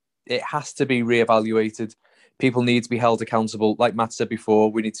reevaluated. People need to be held accountable. Like Matt said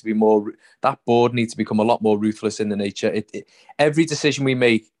before, we need to be more. That board needs to become a lot more ruthless in the nature. Every decision we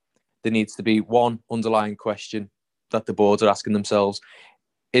make, there needs to be one underlying question that the boards are asking themselves: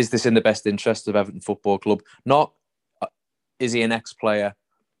 is this in the best interest of Everton Football Club? Not, is he an ex-player?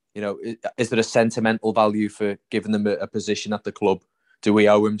 Is there a sentimental value for giving them a position at the club? Do we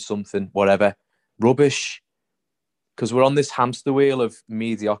owe him something? Whatever. Rubbish. Because we're on this hamster wheel of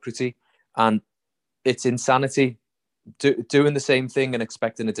mediocrity, and it's insanity doing the same thing and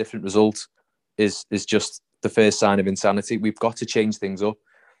expecting a different result is just the first sign of insanity. We've got to change things up.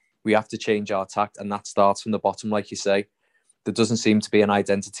 We have to change our tact, and that starts from the bottom, like you say. There doesn't seem to be an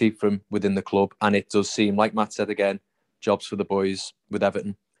identity from within the club, and it does seem, like Matt said again, jobs for the boys with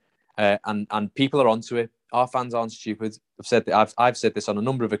Everton, and people are onto it. Our fans aren't stupid. I've said this on a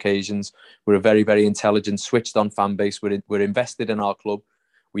number of occasions. We're a very, very intelligent, switched-on fan base. We're invested in our club.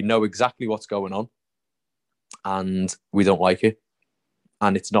 We know exactly what's going on, and we don't like it,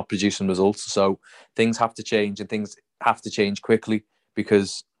 and it's not producing results. So things have to change, and things have to change quickly,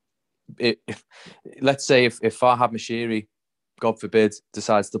 because let's say if Farhad Moshiri, God forbid,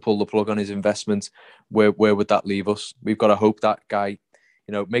 decides to pull the plug on his investment, where would that leave us? We've got to hope that guy,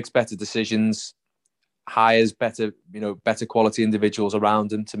 makes better decisions, hires better quality individuals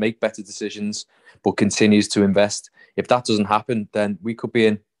around him to make better decisions, but continues to invest. If that doesn't happen, then we could be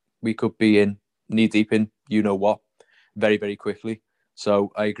in knee deep in what very, very quickly.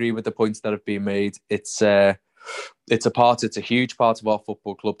 So I agree with the points that have been made. It's a huge part of our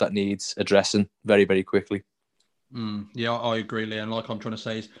football club that needs addressing very, very quickly. Yeah, I agree, Lee. And like I'm trying to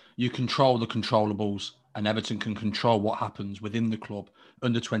say is, you control the controllables, and Everton can control what happens within the club,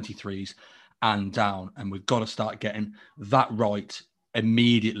 under 23s and down. And we've got to start getting that right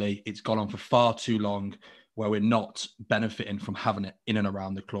immediately. It's gone on for far too long where we're not benefiting from having it in and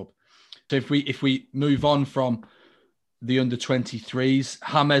around the club. So if we move on from the under 23s,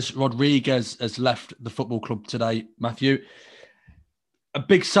 James Rodriguez has left the football club today, Matthew. A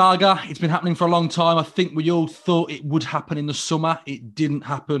big saga. It's been happening for a long time. I think we all thought it would happen in the summer. It didn't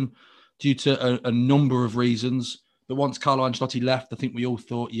happen due to a number of reasons. But once Carlo Ancelotti left, I think we all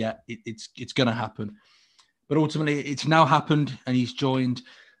thought, it's going to happen. But ultimately, it's now happened, and he's joined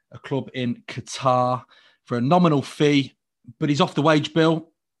a club in Qatar for a nominal fee, but he's off the wage bill.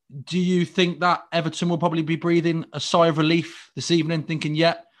 Do you think that Everton will probably be breathing a sigh of relief this evening, thinking,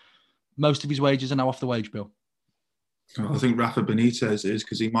 most of his wages are now off the wage bill? I think Rafa Benitez is,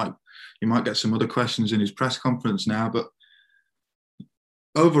 because he might get some other questions in his press conference now. But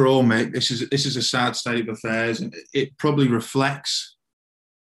overall, mate, this is a sad state of affairs, and it probably reflects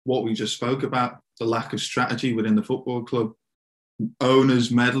what we just spoke about: the lack of strategy within the football club,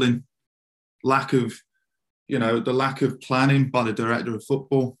 owners meddling, the lack of planning by the director of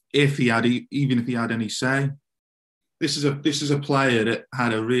football, even if he had any say. This is a player that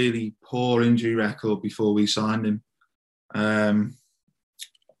had a really poor injury record before we signed him.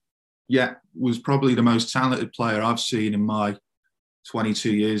 Was probably the most talented player I've seen in my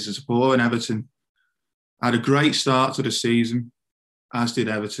 22 years as a supporter in Everton. Had a great start to the season, as did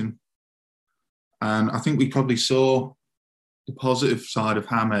Everton. And I think we probably saw the positive side of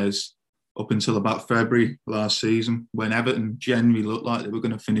James up until about February last season, when Everton genuinely looked like they were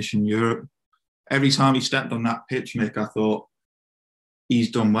going to finish in Europe. Every time he stepped on that pitch, Mick, I thought, he's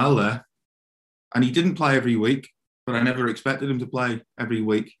done well there. And he didn't play every week, but I never expected him to play every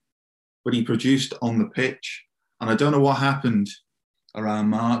week. But he produced on the pitch. And I don't know what happened around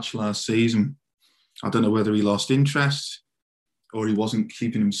March last season. I don't know whether he lost interest or he wasn't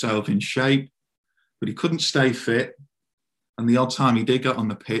keeping himself in shape, but he couldn't stay fit. And the odd time he did get on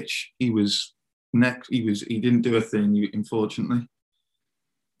the pitch, he didn't do a thing, unfortunately.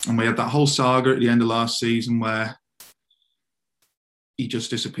 And we had that whole saga at the end of last season where he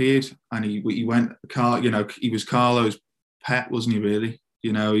just disappeared, and he went, he was Carlo's pet, wasn't he, really?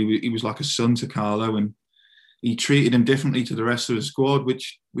 He was like a son to Carlo, and he treated him differently to the rest of the squad,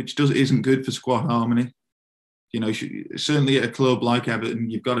 which isn't good for squad harmony. Certainly at a club like Everton,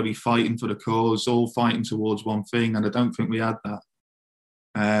 you've got to be fighting for the cause, all fighting towards one thing, and I don't think we had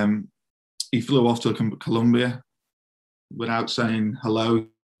that. He flew off to Colombia without saying hello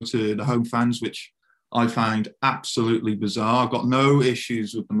to the home fans, which I find absolutely bizarre. I've got no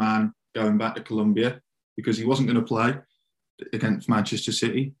issues with the man going back to Colombia, because he wasn't going to play against Manchester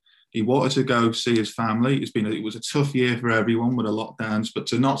City. He wanted to go see his family. It was a tough year for everyone with the lockdowns, but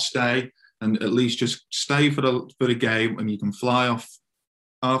to not stay and at least just stay for the game, and you can fly off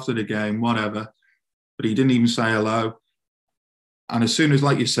after the game, whatever. But he didn't even say hello. And as soon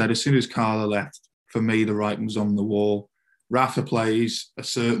as Carlo left, for me, the writing was on the wall. Rafa plays a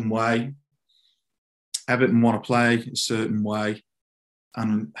certain way. Everton want to play a certain way.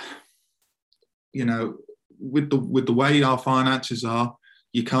 And, with the way our finances are,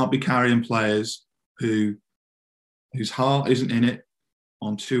 you can't be carrying players whose heart isn't in it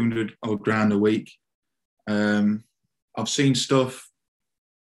on 200 odd grand a week. I've seen stuff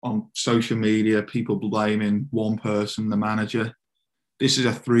on social media, people blaming one person, the manager. This is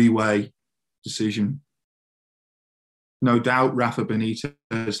a three-way decision. No doubt Rafa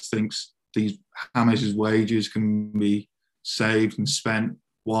Benitez thinks these James' wages can be saved and spent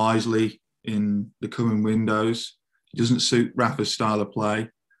wisely in the coming windows. It doesn't suit Rafa's style of play.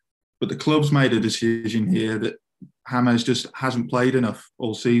 But the club's made a decision here that James just hasn't played enough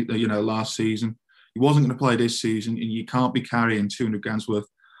all season, last season. He wasn't going to play this season, and you can't be carrying 200 grand's worth.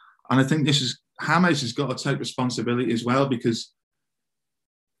 And I think James has got to take responsibility as well, because,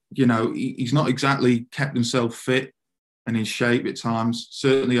 he's not exactly kept himself fit and in shape at times,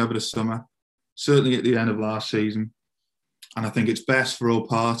 certainly over the summer, certainly at the end of last season. And I think it's best for all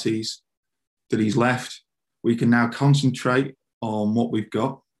parties that he's left. We can now concentrate on what we've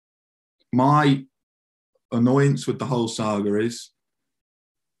got. My annoyance with the whole saga is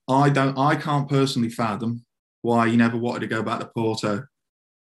I can't personally fathom why he never wanted to go back to Porto.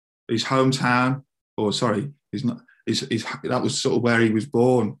 His hometown, that was sort of where he was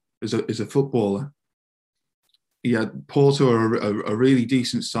born as a footballer. Yeah, Porto are a really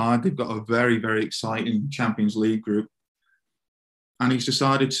decent side. They've got a very, very exciting Champions League group. And he's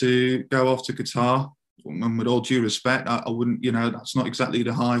decided to go off to Qatar. And with all due respect, I wouldn't, that's not exactly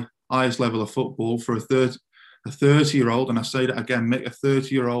the highest level of football for a 30-year-old, and I say that again, Mick, a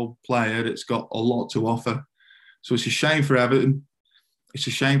 30-year-old player that's got a lot to offer. So it's a shame for Everton. It's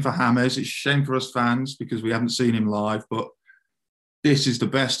a shame for James. It's a shame for us fans because we haven't seen him live. But this is the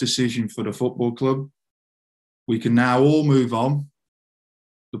best decision for the football club. We can now all move on,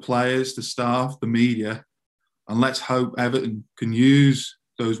 the players, the staff, the media, and let's hope Everton can use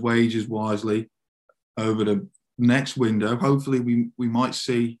those wages wisely over the next window. Hopefully we might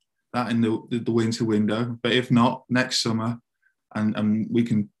see that in the winter window, but if not, next summer, and we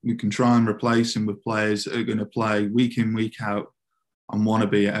can try and replace him with players that are going to play week in, week out and want to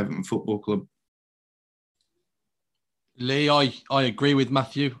be at Everton Football Club. Lee, I agree with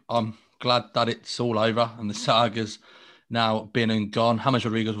Matthew. I'm glad that it's all over and the saga's now been and gone. James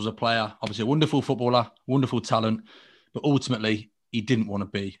Rodriguez was a player, obviously a wonderful footballer, wonderful talent, but ultimately he didn't want to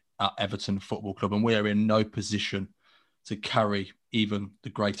be at Everton Football Club, and we're in no position to carry even the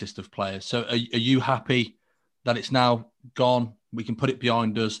greatest of players. So are you happy that it's now gone? We can put it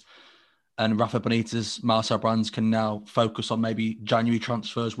behind us, and Rafa Benitez, Marcel Brands can now focus on maybe January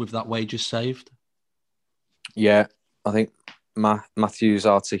transfers with that wages saved? Yeah, I think Matthew's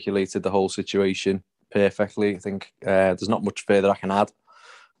articulated the whole situation perfectly. I think there's not much further I can add.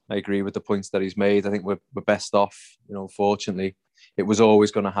 I agree with the points that he's made. I think we're best off. Unfortunately, it was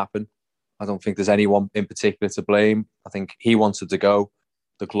always going to happen. I don't think there's anyone in particular to blame. I think he wanted to go.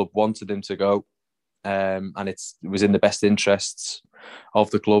 The club wanted him to go. And it was in the best interests of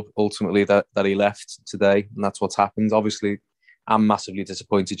the club, ultimately, that he left today. And that's what's happened. Obviously, I'm massively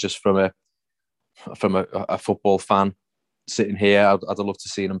disappointed just from a football fan sitting here. I'd love to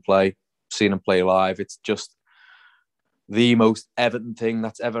see him play live. It's just the most Everton thing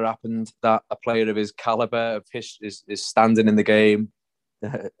that's ever happened, that a player of his calibre, of his is standing in the game,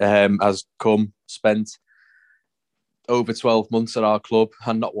 has spent over 12 months at our club,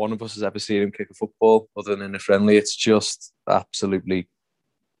 and not one of us has ever seen him kick a football other than in a friendly. It's just absolutely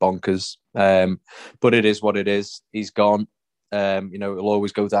bonkers. But it is what it is. He's gone. It'll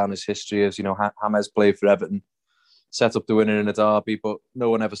always go down as history as, James played for Everton, set up the winner in a derby, but no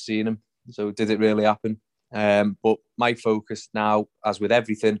one ever seen him. So did it really happen? But my focus now, as with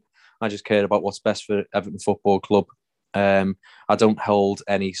everything, I just care about what's best for Everton Football Club. I don't hold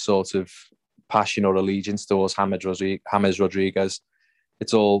any sort of passion or allegiance towards James Rodriguez.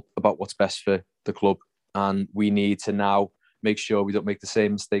 It's all about what's best for the club, and we need to now make sure we don't make the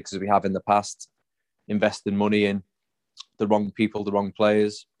same mistakes as we have in the past, investing money in the wrong people, the wrong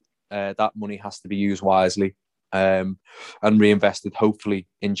players. That money has to be used wisely and reinvested, hopefully,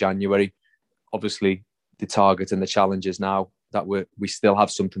 in January. Obviously, the target and the challenge is now that we still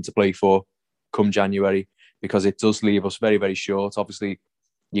have something to play for come January, because it does leave us very, very short. Obviously,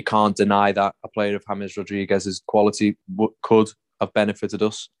 you can't deny that a player of James Rodriguez's quality could have benefited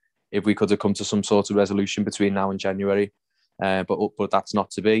us if we could have come to some sort of resolution between now and January. But that's not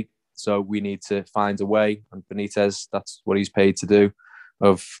to be. So we need to find a way, and Benitez, that's what he's paid to do,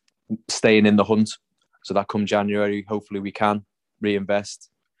 of staying in the hunt, so that come January, hopefully we can reinvest.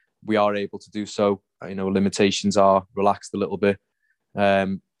 We are able to do so. Limitations are relaxed a little bit,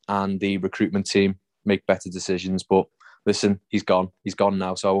 and the recruitment team make better decisions. But listen, he's gone. He's gone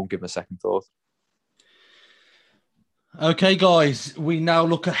now, so I won't give him a second thought. Okay, guys, we now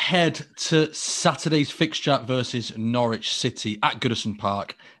look ahead to Saturday's fixture versus Norwich City at Goodison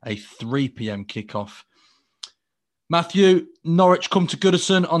Park, a 3 p.m. kickoff. Matthew, Norwich come to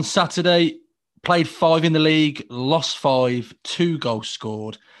Goodison on Saturday, played 5 in the league, lost 5, 2 goals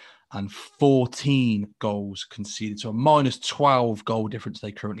scored. and 14 goals conceded. So a minus 12 goal difference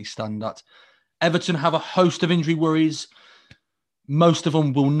they currently stand at. Everton have a host of injury worries. Most of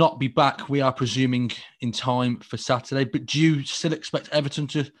them will not be back, we are presuming, in time for Saturday. But do you still expect Everton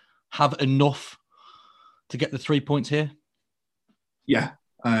to have enough to get the 3 points here? Yeah.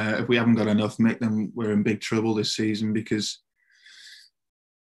 If we haven't got enough, Mick, then we're in big trouble this season because,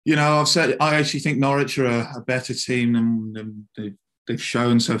 I've said I actually think Norwich are a better team than they've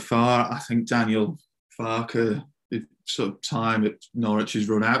shown so far. I think Daniel Farke, the sort of time at Norwich has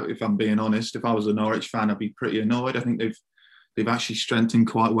run out, if I'm being honest. If I was a Norwich fan, I'd be pretty annoyed. I think they've actually strengthened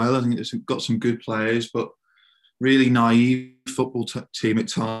quite well. I think they've got some good players, but really naive football team at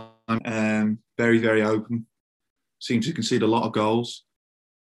times. Very, very open. Seem to concede a lot of goals.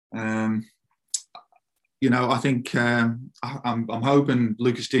 I think I'm hoping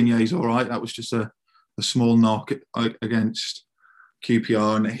Lucas Digne's all right. That was just a small knock against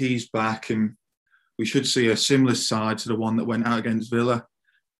QPR, and he's back, and we should see a similar side to the one that went out against Villa,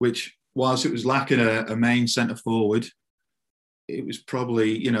 which, whilst it was lacking a main centre forward, it was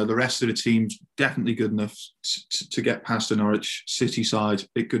probably, the rest of the team's definitely good enough to get past the Norwich City side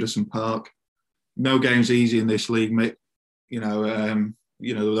at Goodison Park. No game's easy in this league, mate.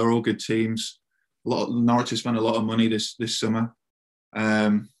 They're all good teams. Norwich has spent a lot of money this summer.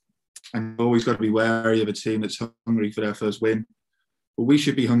 And you've always got to be wary of a team that's hungry for their first win. But we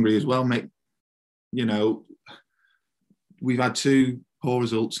should be hungry as well, mate. We've had 2 poor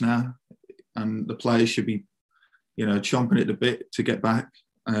results now, and the players should be, chomping at the bit to get back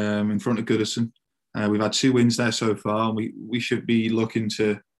in front of Goodison. We've had 2 wins there so far, and we should be looking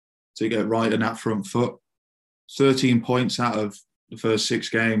to get right on that front foot. 13 points out of the first 6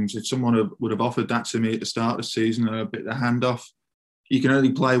 games. If someone would have offered that to me at the start of the season and a bit of the handoff, you can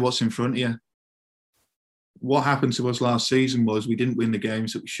only play what's in front of you. What happened to us last season was we didn't win the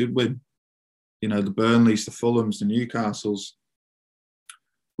games that we should win. The Burnleys, the Fulhams, the Newcastles.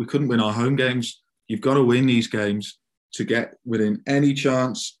 We couldn't win our home games. You've got to win these games to get within any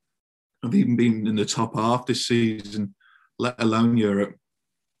chance of even being in the top half this season, let alone Europe.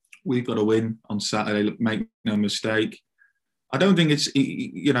 We've got to win on Saturday, make no mistake. I don't think it's,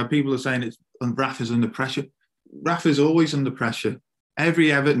 people are saying Rafa's under pressure. Rafa's always under pressure.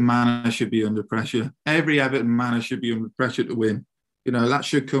 Every Everton manager should be under pressure. Every Everton manager should be under pressure to win. That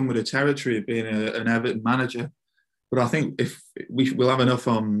should come with the territory of being an Everton manager. But I think if we'll have enough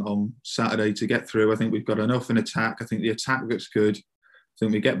on Saturday to get through. I think we've got enough in attack. I think the attack looks good. I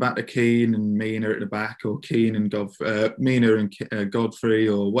think we get back to Keane and Mina at the back, or Keane and Mina and Godfrey,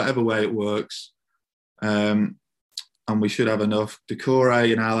 or whatever way it works. And we should have enough. Decore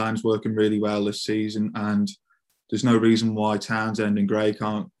and Allan's working really well this season, and there's no reason why Townsend and Gray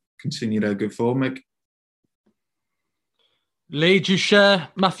can't continue their good form, Mick. Lee, do you share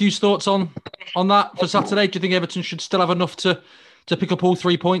Matthew's thoughts on that for Saturday? Do you think Everton should still have enough to pick up all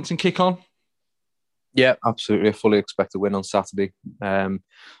 3 points and kick on? Yeah, absolutely. I fully expect a win on Saturday.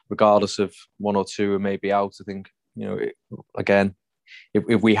 Regardless of 1 or 2 who may be out, I think, again,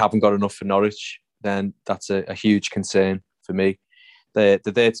 if we haven't got enough for Norwich, then that's a huge concern for me. They're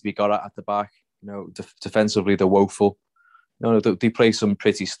there to be got at the back. Defensively, they're woeful. They play some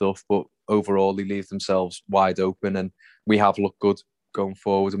pretty stuff, but overall, they leave themselves wide open. And we have looked good going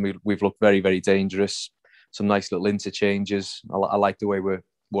forward, and we've looked very, very dangerous. Some nice little interchanges. I like the way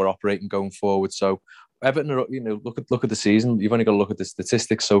we're operating going forward. So Everton, look at the season. You've only got to look at the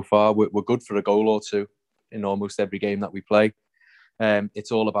statistics so far. We're good for a goal or 2 in almost every game that we play.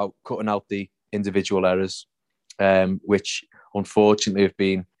 It's all about cutting out the individual errors, which unfortunately have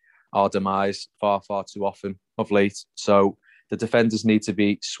been our demise far, far too often of late. So the defenders need to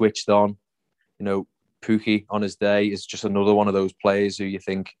be switched on. Pukki on his day is just another one of those players who you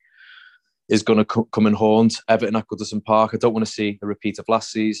think is going to come and haunt Everton at Goodison Park. I don't want to see a repeat of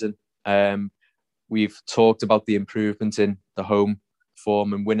last season. We've talked about the improvement in the home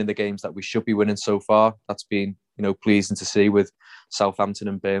form and winning the games that we should be winning so far. That's been, pleasing to see, with Southampton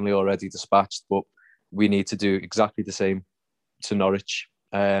and Burnley already dispatched. But we need to do exactly the same to Norwich.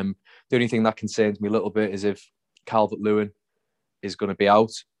 The only thing that concerns me a little bit is if Calvert-Lewin is going to be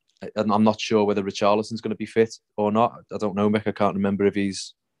out. And I'm not sure whether Richarlison's going to be fit or not. I don't know, Mick. I can't remember if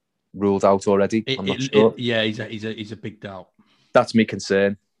he's ruled out already. I'm not sure. He's a big doubt. That's my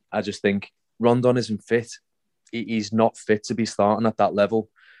concern. I just think Rondon isn't fit. He's not fit to be starting at that level.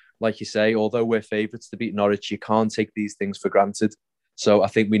 Like you say, although we're favourites to beat Norwich, you can't take these things for granted. So I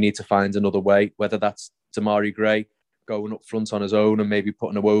think we need to find another way, whether that's Damari Gray going up front on his own and maybe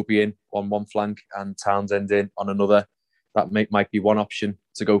putting Iwobi in on one flank and Townsend in on another. That might be one option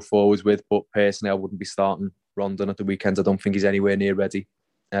to go forwards with. But personally, I wouldn't be starting Rondon at the weekend. I don't think he's anywhere near ready.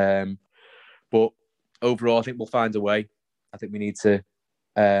 But overall, I think we'll find a way. I think we need to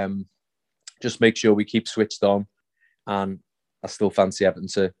just make sure we keep switched on, and I still fancy Everton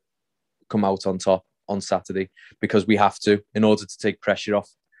to come out on top on Saturday, because we have to, in order to take pressure off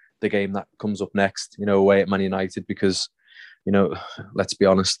the game that comes up next, away at Man United, because, let's be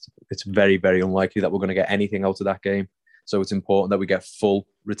honest, it's very, very unlikely that we're going to get anything out of that game. So it's important that we get full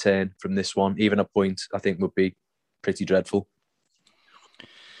return from this one. Even a point, I think, would be pretty dreadful.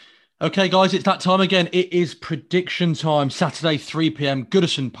 Okay, guys, it's that time again. It is prediction time. Saturday, 3 p.m,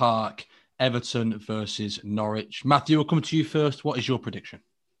 Goodison Park, Everton versus Norwich. Matthew, we'll come to you first. What is your prediction?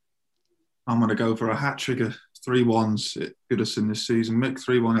 I'm going to go for a hat-trick of 3-1s at Goodison this season. Mick,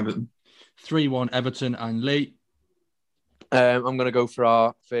 3-1 Everton. 3-1 Everton. And Lee? I'm going to go for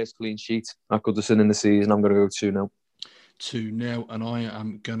our first clean sheet at Goodison in the season. I'm going to go 2-0. 2-0. And I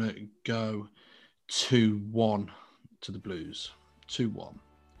am going to go 2-1 to the Blues. 2-1.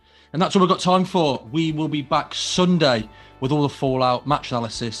 And that's all we've got time for. We will be back Sunday with all the fallout, match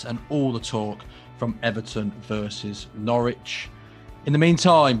analysis, and all the talk from Everton versus Norwich. In the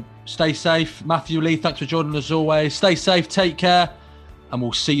meantime, stay safe. Matthew, Lee, thanks for joining us as always. Stay safe, take care, and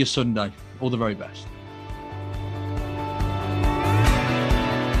we'll see you Sunday. All the very best.